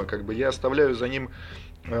равно, я оставляю за ним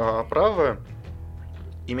право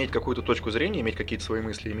иметь какую-то точку зрения, иметь какие-то свои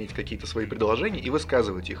мысли, иметь какие-то свои предложения и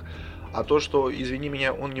высказывать их. А то, что, извини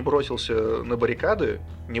меня, он не бросился на баррикады,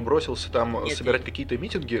 не бросился там собирать какие-то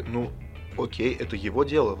митинги, окей, это его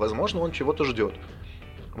дело. Возможно, он чего-то ждет.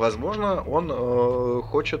 Возможно, он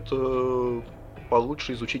хочет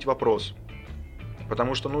получше изучить вопрос.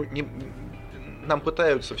 Потому что, нам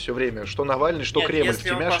пытаются все время, что Навальный, что Кремль,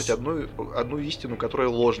 втемяшить одну истину, которая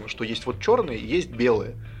ложна, что есть вот черное и есть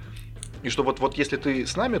белое. И что вот если ты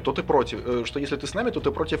с нами, то ты против. Что если ты с нами, то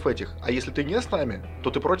ты против этих. А если ты не с нами,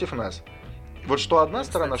 то ты против нас. Вот что одна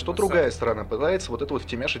сторона, что другая сторона пытается вот это вот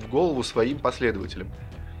втемяшить в голову своим последователям.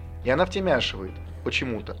 И она втемяшивает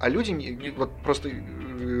почему-то. А люди вот просто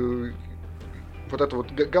вот это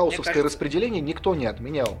вот гауссовское распределение никто не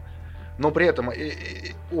отменял. Но при этом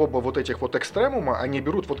оба вот этих вот экстремума, они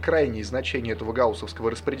берут вот крайние значения этого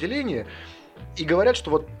гауссовского распределения и говорят,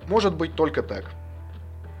 что вот может быть только так.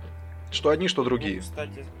 Что одни, что другие.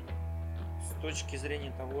 Кстати, точки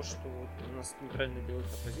зрения того, что вот у нас неправильно делает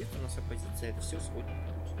оппозиция, у нас оппозиция это все сводит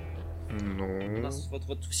к Путину. Ну... У нас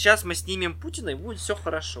вот сейчас мы снимем Путина, и будет все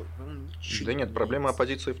хорошо. Да нет, проблема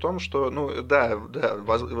оппозиции в том, что,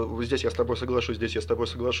 здесь я с тобой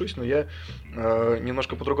соглашусь, но я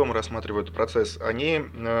немножко по-другому рассматриваю этот процесс. Они,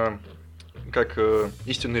 как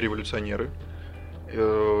истинные революционеры,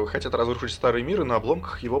 хотят разрушить старый мир и на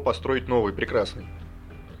обломках его построить новый, прекрасный.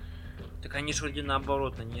 Так они же вроде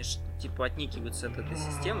наоборот, они же типа отникиваются от этой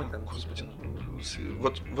системы. Там, Господи,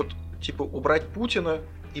 вот типа убрать Путина,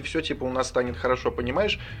 и все типа у нас станет хорошо,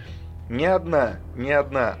 понимаешь? Ни одна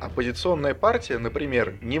оппозиционная партия,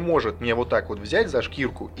 например, не может мне вот так вот взять за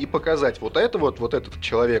шкирку и показать вот этот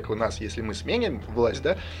человек у нас, если мы сменим власть,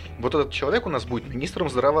 да, вот этот человек у нас будет министром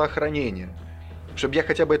здравоохранения. Чтобы я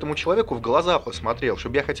хотя бы этому человеку в глаза посмотрел,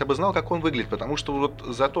 чтобы я хотя бы знал, как он выглядит, потому что вот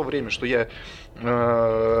за то время, что я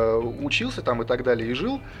учился там и так далее и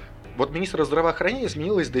жил, вот министра здравоохранения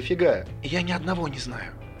сменилось дофига, и я ни одного не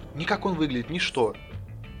знаю, ни как он выглядит, ни что.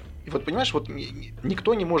 И вот понимаешь, вот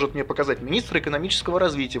никто не может мне показать министра экономического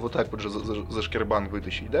развития вот так вот же за шкирбан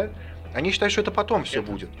вытащить, да? Они считают, что это потом все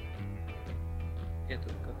будет.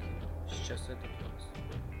 Этот как сейчас этот у нас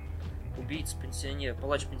убийца пенсионеров,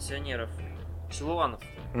 палач пенсионеров. Силуанов.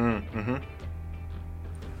 Ну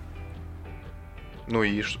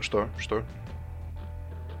и что?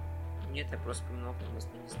 Нет, я просто вспоминал, кто у нас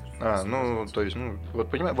министр. То есть, вот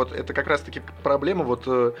понимаешь, вот это как раз-таки проблема вот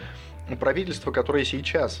правительства, которое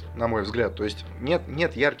сейчас, на мой взгляд. То есть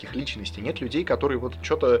нет ярких личностей, нет людей, которые вот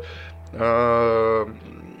что-то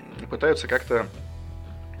пытаются как-то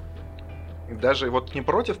даже вот не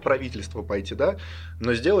против правительства пойти, да,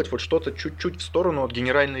 но сделать вот что-то чуть-чуть в сторону от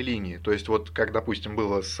генеральной линии. То есть вот как, допустим,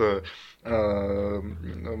 было с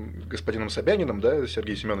господином Собяниным, да,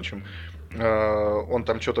 Сергеем Семеновичем, он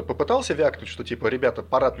там что-то попытался вякнуть, что типа, ребята,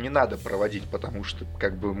 парад не надо проводить, потому что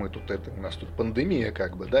как бы у нас тут пандемия,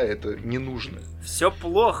 как бы, да, это не нужно. Все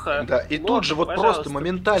плохо. Да, и тут же вот просто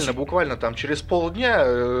моментально, буквально там через полдня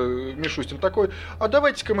Мишустин такой: а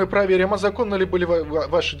давайте-ка мы проверим, а законно ли были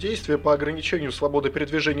ваши действия по ограничению свободы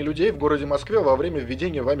передвижения людей в городе Москве во время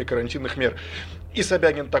введения вами карантинных мер. И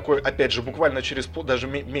Собянин такой, опять же, буквально даже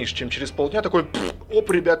меньше, чем через полдня, такой: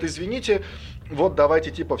 оп, ребята, извините, вот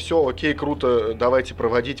давайте, типа, все окей, круто, давайте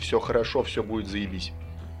проводить, все хорошо, все будет заебись.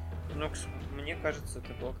 Ну, мне кажется,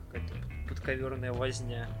 это была какая-то подковерная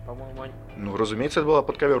возня, по-моему. Ну, разумеется, это была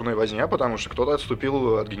подковерная возня, потому что кто-то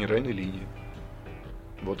отступил от генеральной линии.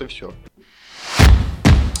 Вот и все.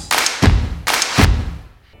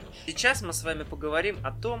 Сейчас мы с вами поговорим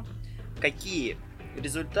о том, какие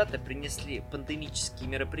результаты принесли пандемические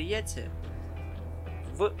мероприятия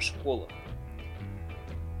в школах.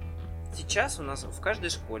 Сейчас у нас в каждой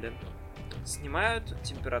школе снимают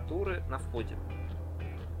температуры на входе,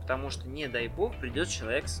 потому что, не дай бог, придет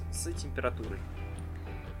человек с температурой.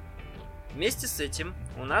 Вместе с этим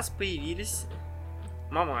у нас появились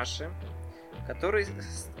мамаши, которые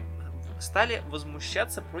стали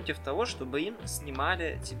возмущаться против того, чтобы им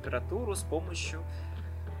снимали температуру с помощью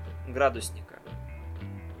градусника.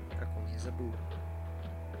 Как он, я забыл,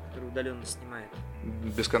 который удаленно снимает.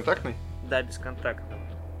 Бесконтактный? Да, бесконтактного.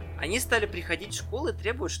 Они стали приходить в школы и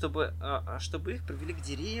требуют, чтобы их провели к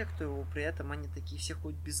директору. При этом они такие все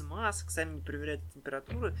ходят без масок, сами не проверяют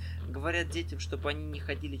температуры. Говорят детям, чтобы они не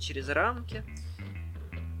ходили через рамки.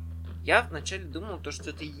 Я вначале думал,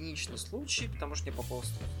 что это единичный случай, потому что мне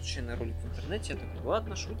попался случайный ролик в интернете. Я такой,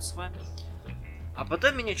 ладно, шут с вами. А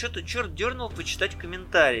потом меня что-то черт дернул почитать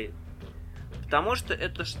комментарии. Потому что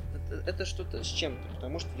это что-то с чем-то.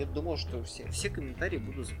 Потому что я думал, что все комментарии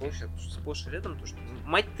будут сплошь и рядом, потому что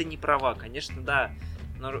мать-то не права. Конечно, да,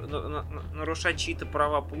 нарушать чьи-то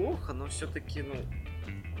права плохо, но все-таки,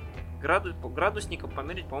 градусником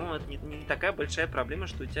померить, по-моему, это не такая большая проблема,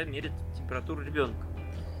 что у тебя мерят температуру ребенка.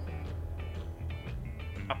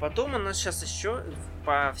 А потом у нас сейчас еще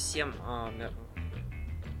по всем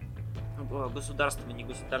государственным и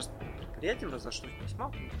негосударственным предприятиям разошлось письма,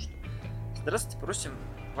 потому что: здравствуйте, просим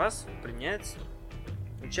вас принять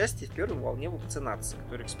участие в первой волне вакцинации,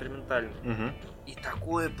 которая экспериментальная. Угу. И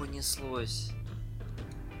такое понеслось.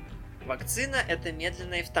 Вакцина – это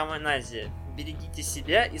медленная эвтаназия. Берегите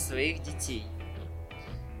себя и своих детей.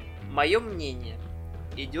 Мое мнение.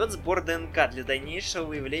 Идет сбор ДНК для дальнейшего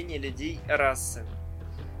выявления людей расы.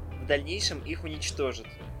 В дальнейшем их уничтожат.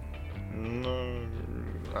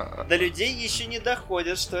 До людей еще не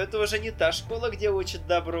доходят, что это уже не та школа, где учат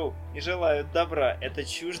добру и желают добра. Это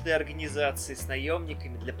чуждые организации с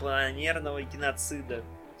наемниками для планомерного геноцида.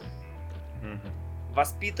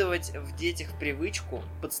 Воспитывать в детях привычку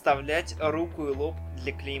подставлять руку и лоб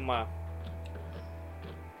для клейма.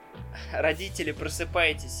 Родители,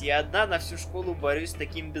 просыпайтесь. Я одна на всю школу борюсь с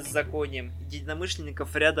таким беззаконием.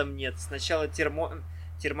 Единомышленников рядом нет. Сначала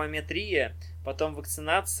термометрия, потом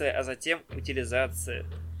вакцинация, а затем утилизация.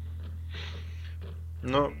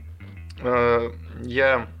 Ну,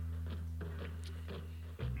 я...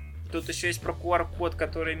 Тут еще есть про QR-код,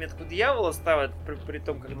 который метку дьявола ставят, при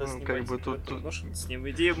том, когда Ну, снимаете. как бы тут- Ну, что с ним,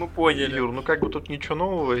 идею мы поняли. Юр, ну как бы тут ничего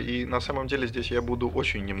нового, и на самом деле здесь я буду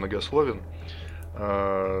очень немногословен.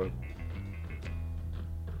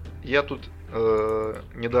 Я тут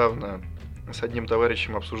недавно с одним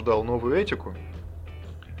товарищем обсуждал новую этику.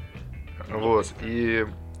 Вот, и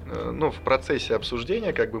в процессе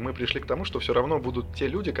обсуждения как бы мы пришли к тому, что все равно будут те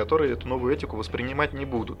люди, которые эту новую этику воспринимать не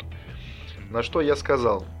будут. На что я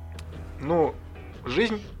сказал: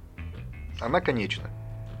 жизнь, она конечна.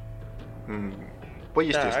 По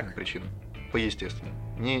естественным причинам. По естественным.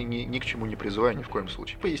 Ни к чему не призываю ни в коем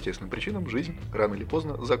случае. По естественным причинам жизнь рано или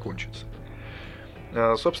поздно закончится.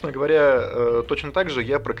 Собственно говоря, точно так же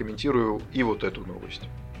я прокомментирую и вот эту новость.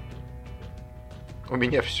 У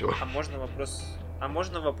меня все. А можно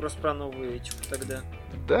вопрос про новую этику тогда?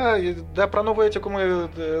 Да, про новую этику мы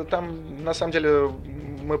там, на самом деле,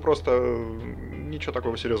 мы просто ничего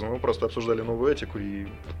такого серьезного, мы просто обсуждали новую этику и...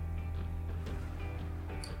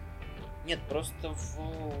 Нет, просто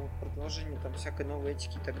в продолжении там всякой новой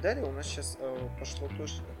этики и так далее у нас сейчас пошло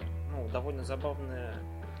тоже довольно забавная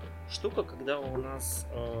штука, когда у нас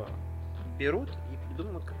берут и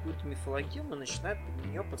придумывают какую-то мифологему, начинают под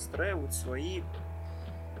нее подстраивать свои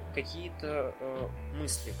какие-то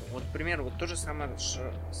мысли. Вот, например, вот то же самое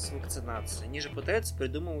с вакцинацией. Они же пытаются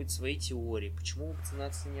придумывать свои теории, почему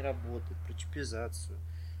вакцинация не работает, про чипизацию.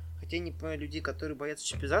 Хотя я не понимаю людей, которые боятся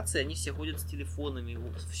чипизации, они все ходят с телефонами.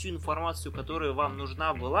 Всю информацию, которая вам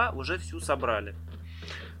нужна была, уже всю собрали.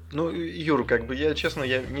 Юр, как бы я, честно,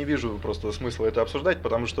 я не вижу просто смысла это обсуждать,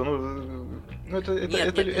 потому что,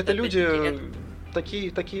 это люди,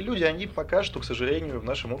 такие люди, они пока что, к сожалению, в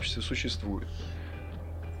нашем обществе существуют.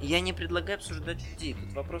 Я не предлагаю обсуждать людей.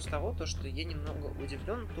 Тут вопрос того, что я немного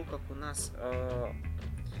удивлен, как у нас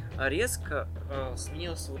резко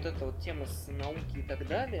сменилась вот эта вот тема с науки и так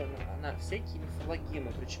далее на всякие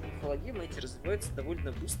мифологемы. Причем мифологемы эти развиваются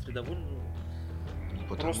довольно быстро, довольно...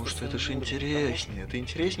 Потому что это же интереснее. Это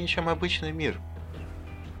интереснее, чем обычный мир.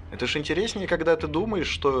 Это же интереснее, когда ты думаешь,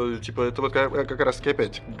 что, это вот как раз-таки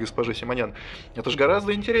опять госпожа Симонян. Это же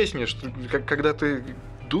гораздо интереснее, что, когда ты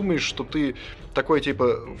думаешь, что ты такой,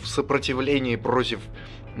 в сопротивлении против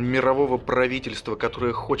мирового правительства,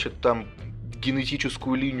 которое хочет там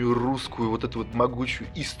генетическую линию русскую, вот эту вот могучую,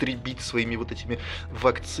 истребить своими вот этими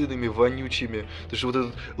вакцинами вонючими. Ты же вот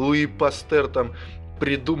этот Луи Пастер там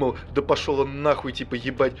придумал, да пошел он нахуй,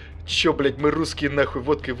 ебать, чё, блядь, мы русские нахуй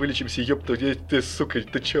водкой вылечимся, ёпта, ты, сука,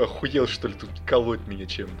 ты чё, охуел, что ли, тут колоть меня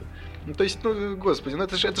чем-то? Господи,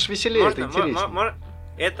 это ж веселее, это интереснее.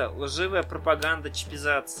 Это лживая пропаганда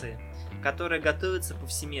чипизации, которая готовится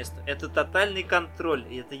повсеместно. Это тотальный контроль,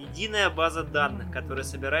 и это единая база данных, которая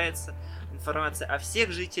собирается информация о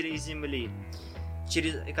всех жителях Земли,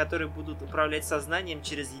 которые будут управлять сознанием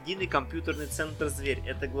через единый компьютерный центр «Зверь».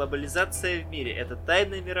 Это глобализация в мире, это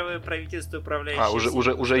тайное мировое правительство, управляющее...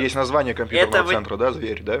 Уже есть название компьютерного центра, да,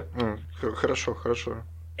 «Зверь», да? Хорошо.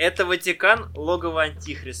 Это Ватикан, логово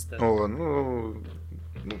Антихриста.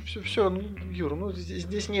 Все, Юр,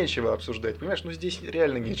 здесь нечего обсуждать, понимаешь? здесь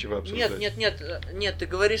реально нечего обсуждать. Нет, ты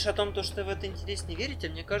говоришь о том, что в это интереснее верить, а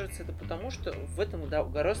мне кажется, это потому, что в этом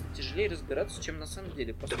гораздо тяжелее разбираться, чем на самом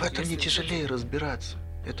деле. Да в этом не тяжелее разбираться.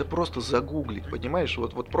 Это просто загуглить, понимаешь?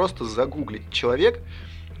 Вот просто загуглить.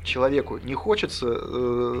 Человеку не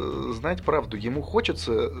хочется знать правду, ему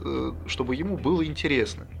хочется, чтобы ему было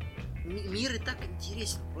интересно. Мир и так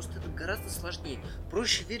интересен, просто это гораздо сложнее.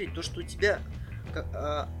 Проще верить в то, что у тебя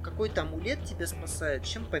какой-то амулет тебя спасает,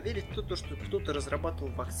 чем поверить в то, что кто-то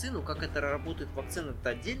разрабатывал вакцину. Как это работает вакцина, это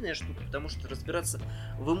отдельная штука, потому что разбираться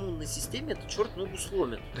в иммунной системе, это черт ногу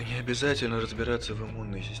сломит. Да не обязательно разбираться в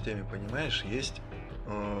иммунной системе, понимаешь?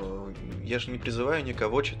 Я же не призываю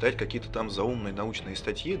никого читать какие-то там заумные научные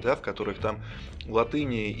статьи, да, в которых там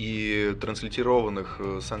латыни и транслитерованных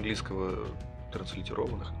с английского...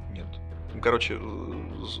 Транслитерованных? Нет.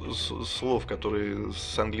 Слов, которые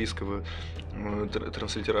с английского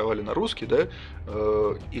транслитеровали на русский, да,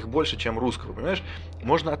 их больше, чем русского, понимаешь?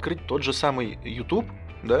 Можно открыть тот же самый YouTube,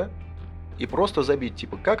 да, и просто забить,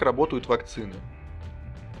 как работают вакцины.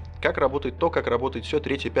 Как работает то, как работает все,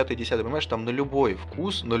 3, 5, 10, понимаешь, там на любой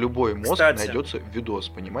вкус, на любой мозг найдется видос,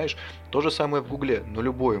 понимаешь? То же самое в Гугле, на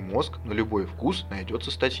любой мозг, на любой вкус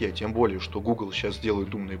найдется статья, тем более, что Google сейчас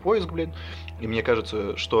делает умный поиск, и мне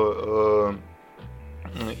кажется, что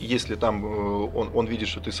если там он видит,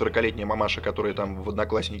 что ты 40-летняя мамаша, которая там в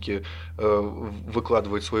Одноклассники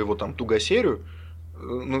выкладывает своего там тугосерию,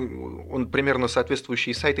 ну, он примерно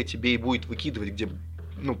соответствующие сайты тебе и будет выкидывать, где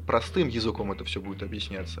простым языком это все будет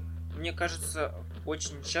объясняться. Мне кажется,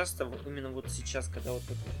 очень часто, именно вот сейчас, когда вот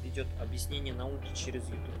идет объяснение науки через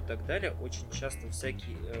YouTube и так далее, очень часто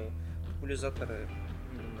всякие популяризаторы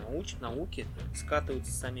науки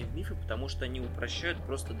скатываются сами в мифы, потому что они упрощают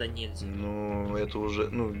просто до нельзя. Ну, это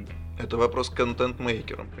уже, это вопрос к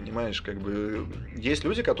контент-мейкерам, понимаешь, как бы есть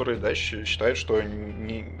люди, которые, да, считают, что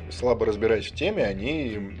не слабо разбираясь в теме,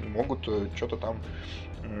 они могут что-то там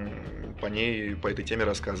по этой теме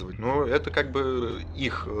рассказывать. Но это как бы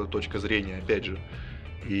их точка зрения, опять же.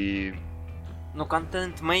 Но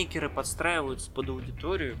контент-мейкеры подстраиваются под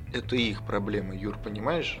аудиторию. Это их проблема, Юр,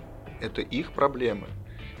 понимаешь? Это их проблема.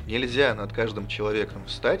 Нельзя над каждым человеком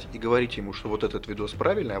встать и говорить ему, что вот этот видос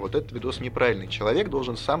правильный, а вот этот видос неправильный. Человек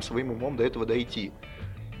должен сам своим умом до этого дойти.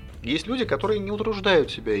 Есть люди, которые не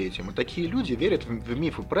утруждают себя этим. И такие люди верят в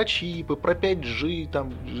мифы про чипы, про 5G,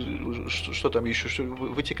 там, что там еще, что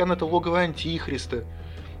Ватикан это логово Антихриста.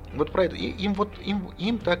 Вот про это.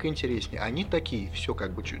 Им так интереснее. Они такие, все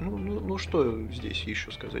как бы. Ну что здесь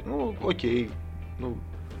еще сказать? Ну, окей.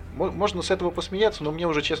 Можно с этого посмеяться, но мне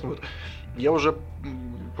уже, честно, я уже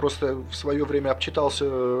просто в свое время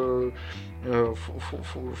обчитался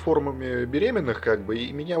формами беременных, как бы,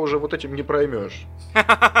 и меня уже вот этим не проймешь.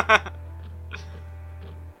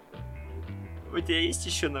 У тебя есть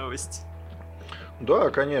еще новость? Да,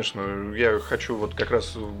 конечно. Я хочу вот как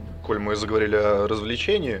раз, коль мы заговорили о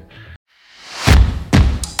развлечении.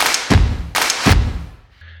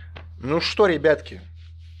 Ну что, ребятки,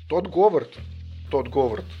 Тодд Говард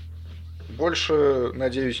больше,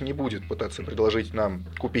 надеюсь, не будет пытаться предложить нам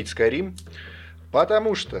купить Skyrim,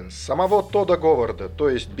 потому что самого Тодда Говарда, то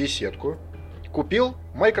есть беседку, купил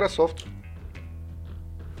Microsoft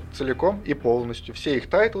целиком и полностью. Все их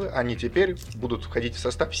тайтлы, они теперь будут входить в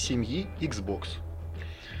состав семьи Xbox.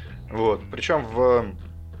 Вот. Причем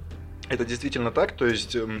это действительно так, то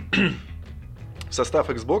есть в состав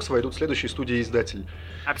Xbox войдут следующие студии-издатели.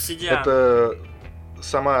 Obsidian. Это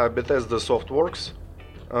сама Bethesda Softworks,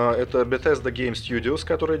 это Bethesda Game Studios,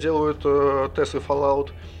 которые делают TES и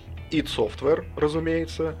Fallout, id Software,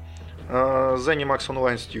 разумеется, ZeniMax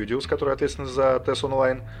Online Studios, которые ответственны за TES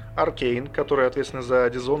Online, Arcane, которые ответственны за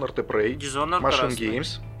Dishonored и Prey,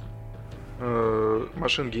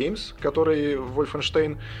 Machine Games, которые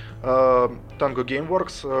Wolfenstein, Tango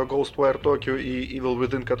Gameworks, Ghostwire Tokyo и Evil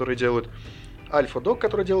Within, которые делают Alpha Dog,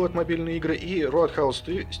 которые делают мобильные игры, и Roadhouse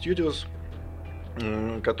Studios,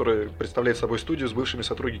 который представляет собой студию с бывшими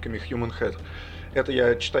сотрудниками Human Head. Это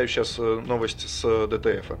я читаю сейчас новость с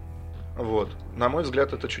DTF. Вот. На мой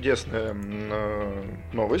взгляд, это чудесная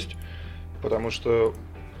новость, потому что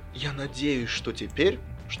я надеюсь, что теперь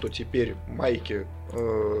майки,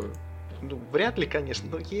 вряд ли, конечно,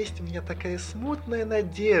 но есть у меня такая смутная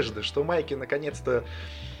надежда, что майки наконец-то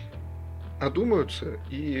одумаются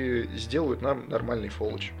и сделают нам нормальный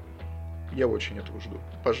фоллоч. Я очень этого жду.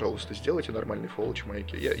 Пожалуйста, сделайте нормальный фоллоч,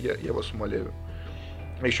 майки. Я вас умоляю.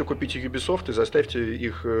 А еще купите Ubisoft и заставьте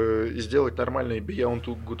их сделать нормальный Beyond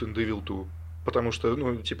Good and Evil 2. Потому что,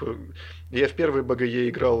 я в первый БГЕ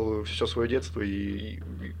играл все свое детство, и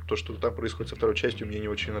то, что там происходит со второй частью, мне не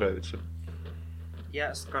очень нравится.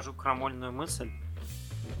 Я скажу крамольную мысль.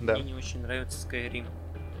 Да. Мне не очень нравится Skyrim.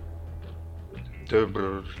 Да,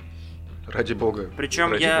 ради бога.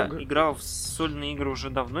 Причем я играл в сольные игры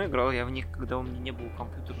уже давно, играл я в них, когда у меня не был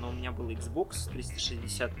компьютера, но у меня был Xbox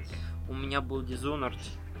 360, у меня был Dishonored,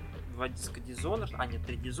 2 диска Dishonored,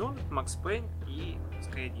 3 Dishonored, Max Payne и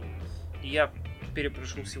Skyrim. И я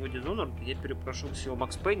перепрошел всего Dishonored, я перепрошел всего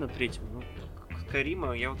Max Payne на третьем,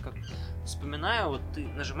 Skyrim, я вот как вспоминаю, вот ты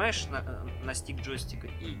нажимаешь на стик джойстика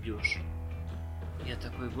и идешь. Я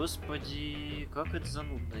такой, господи, как это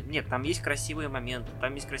занудно. Нет, там есть красивые моменты,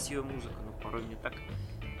 там есть красивая музыка, но порой мне так...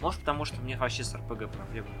 Может, потому что мне вообще с РПГ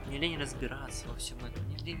проблемы. Мне лень разбираться во всем этом,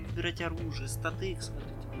 мне лень выбирать оружие, статы их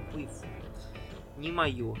смотреть, не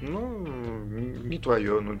мое. Не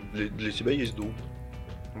твое, но для тебя есть Doom.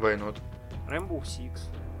 Why not? Rainbow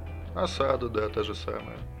Six. Осада, да, та же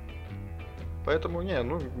самая. Поэтому, не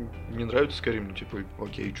нравится Skyrim,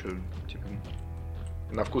 окей, что,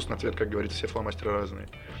 на вкус, на цвет, как говорится, все фломастеры разные.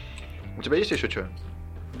 У тебя есть еще что?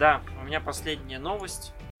 Да, у меня последняя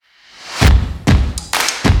новость.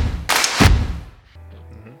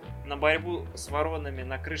 На борьбу с воронами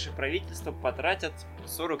на крыше правительства потратят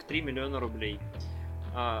 43 миллиона рублей.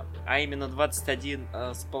 А именно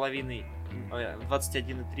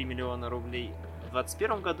 21,3 миллиона рублей в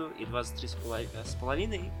 2021 году и 23,5 в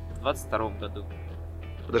 2022 году.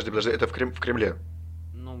 Подожди, это в Кремле?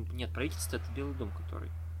 Ну, нет, правительство — это Белый дом, который...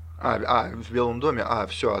 В Белом доме?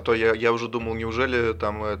 Все. А то я уже думал, неужели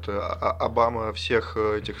там Обама всех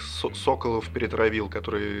этих соколов перетравил,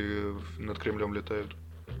 которые над Кремлем летают?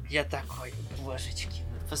 Я такой, божечки.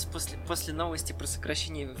 После новости про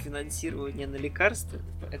сокращение финансирования на лекарства,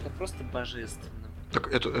 это просто божественно. Так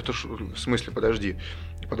это ж... В смысле, подожди.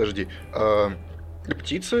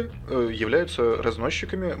 Птицы являются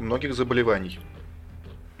разносчиками многих заболеваний.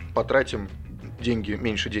 Потратим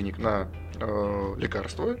меньше денег на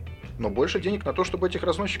лекарства, но больше денег на то, чтобы этих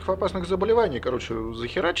разносчиков опасных заболеваний,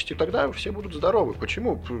 захерачить, и тогда все будут здоровы.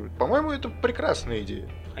 Почему? По-моему, это прекрасная идея.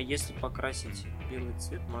 А если покрасить белый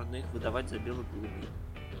цвет, можно их выдавать за бело-голубые.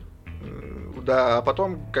 Да, а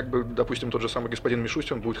потом, допустим, тот же самый господин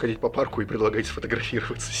Мишустин будет ходить по парку и предлагать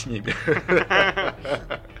сфотографироваться с ними.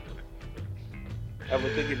 А в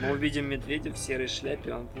итоге мы увидим медведя в серой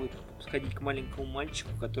шляпе, он будет ходить к маленькому мальчику,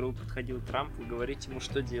 к которому подходил Трамп, и говорить ему,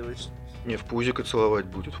 что делаешь. Не, в пузико целовать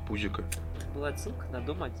будет, в пузико. Это была отсылка на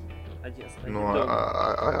Дом 1.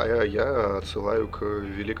 Я отсылаю к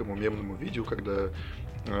великому мемному видео, когда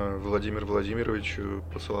Владимир Владимирович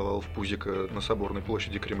поцеловал в пузико на Соборной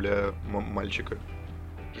площади Кремля мальчика.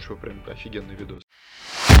 Что, прям офигенный видос.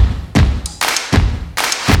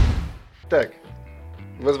 Так,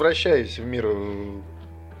 возвращаясь в мир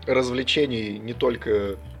развлечений не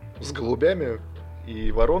только с голубями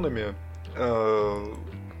и воронами,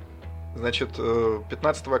 значит,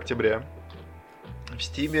 15 октября в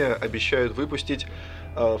Стиме обещают выпустить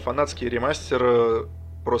фанатский ремастер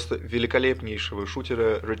просто великолепнейшего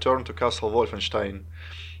шутера Return to Castle Wolfenstein.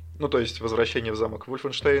 Ну, то есть «Возвращение в замок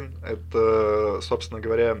Вольфенштейн». Это, собственно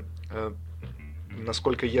говоря,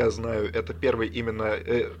 насколько я знаю, это первый именно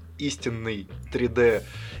истинная 3D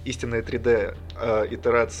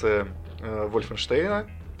итерация Вольфенштейна.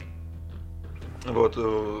 Вот,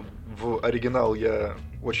 в оригинал я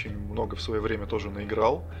очень много в свое время тоже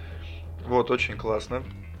наиграл. Вот, очень классно.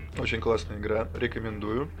 Очень классная игра,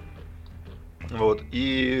 рекомендую. Вот,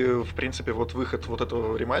 и, в принципе, вот выход вот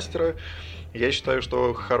этого ремастера, я считаю,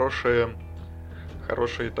 что хороший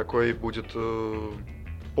такой будет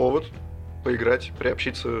повод поиграть,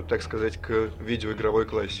 приобщиться, так сказать, к видеоигровой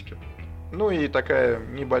классике. Ну и такая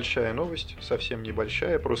небольшая новость, совсем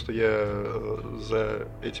небольшая, просто я за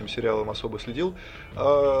этим сериалом особо следил.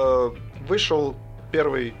 Вышел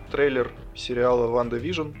первый трейлер сериала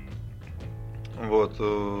WandaVision. Вот,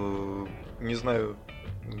 не знаю,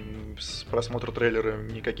 с просмотра трейлера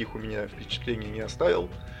никаких у меня впечатлений не оставил.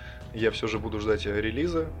 Я все же буду ждать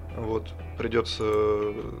релиза. Вот,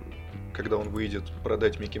 придется, когда он выйдет,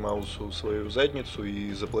 продать Микки Маусу свою задницу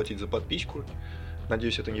и заплатить за подписку.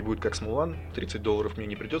 Надеюсь, это не будет как с Мулан. $30 мне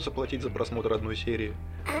не придется платить за просмотр одной серии.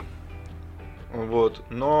 Вот,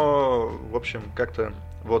 но, в общем, как-то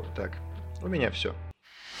вот так. У меня все.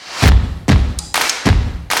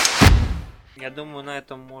 Я думаю, на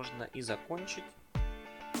этом можно и закончить.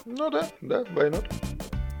 Ну да, why not?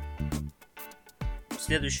 В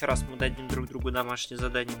следующий раз мы дадим друг другу домашнее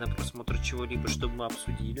задание на просмотр чего-либо, чтобы мы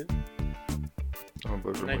обсудили. О,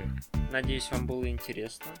 боже мой. Надеюсь, вам было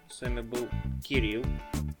интересно. С вами был Кирилл.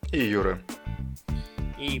 И Юра.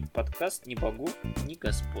 И подкаст «Ни богов, ни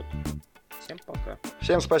господ». Всем пока.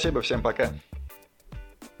 Всем спасибо, всем пока.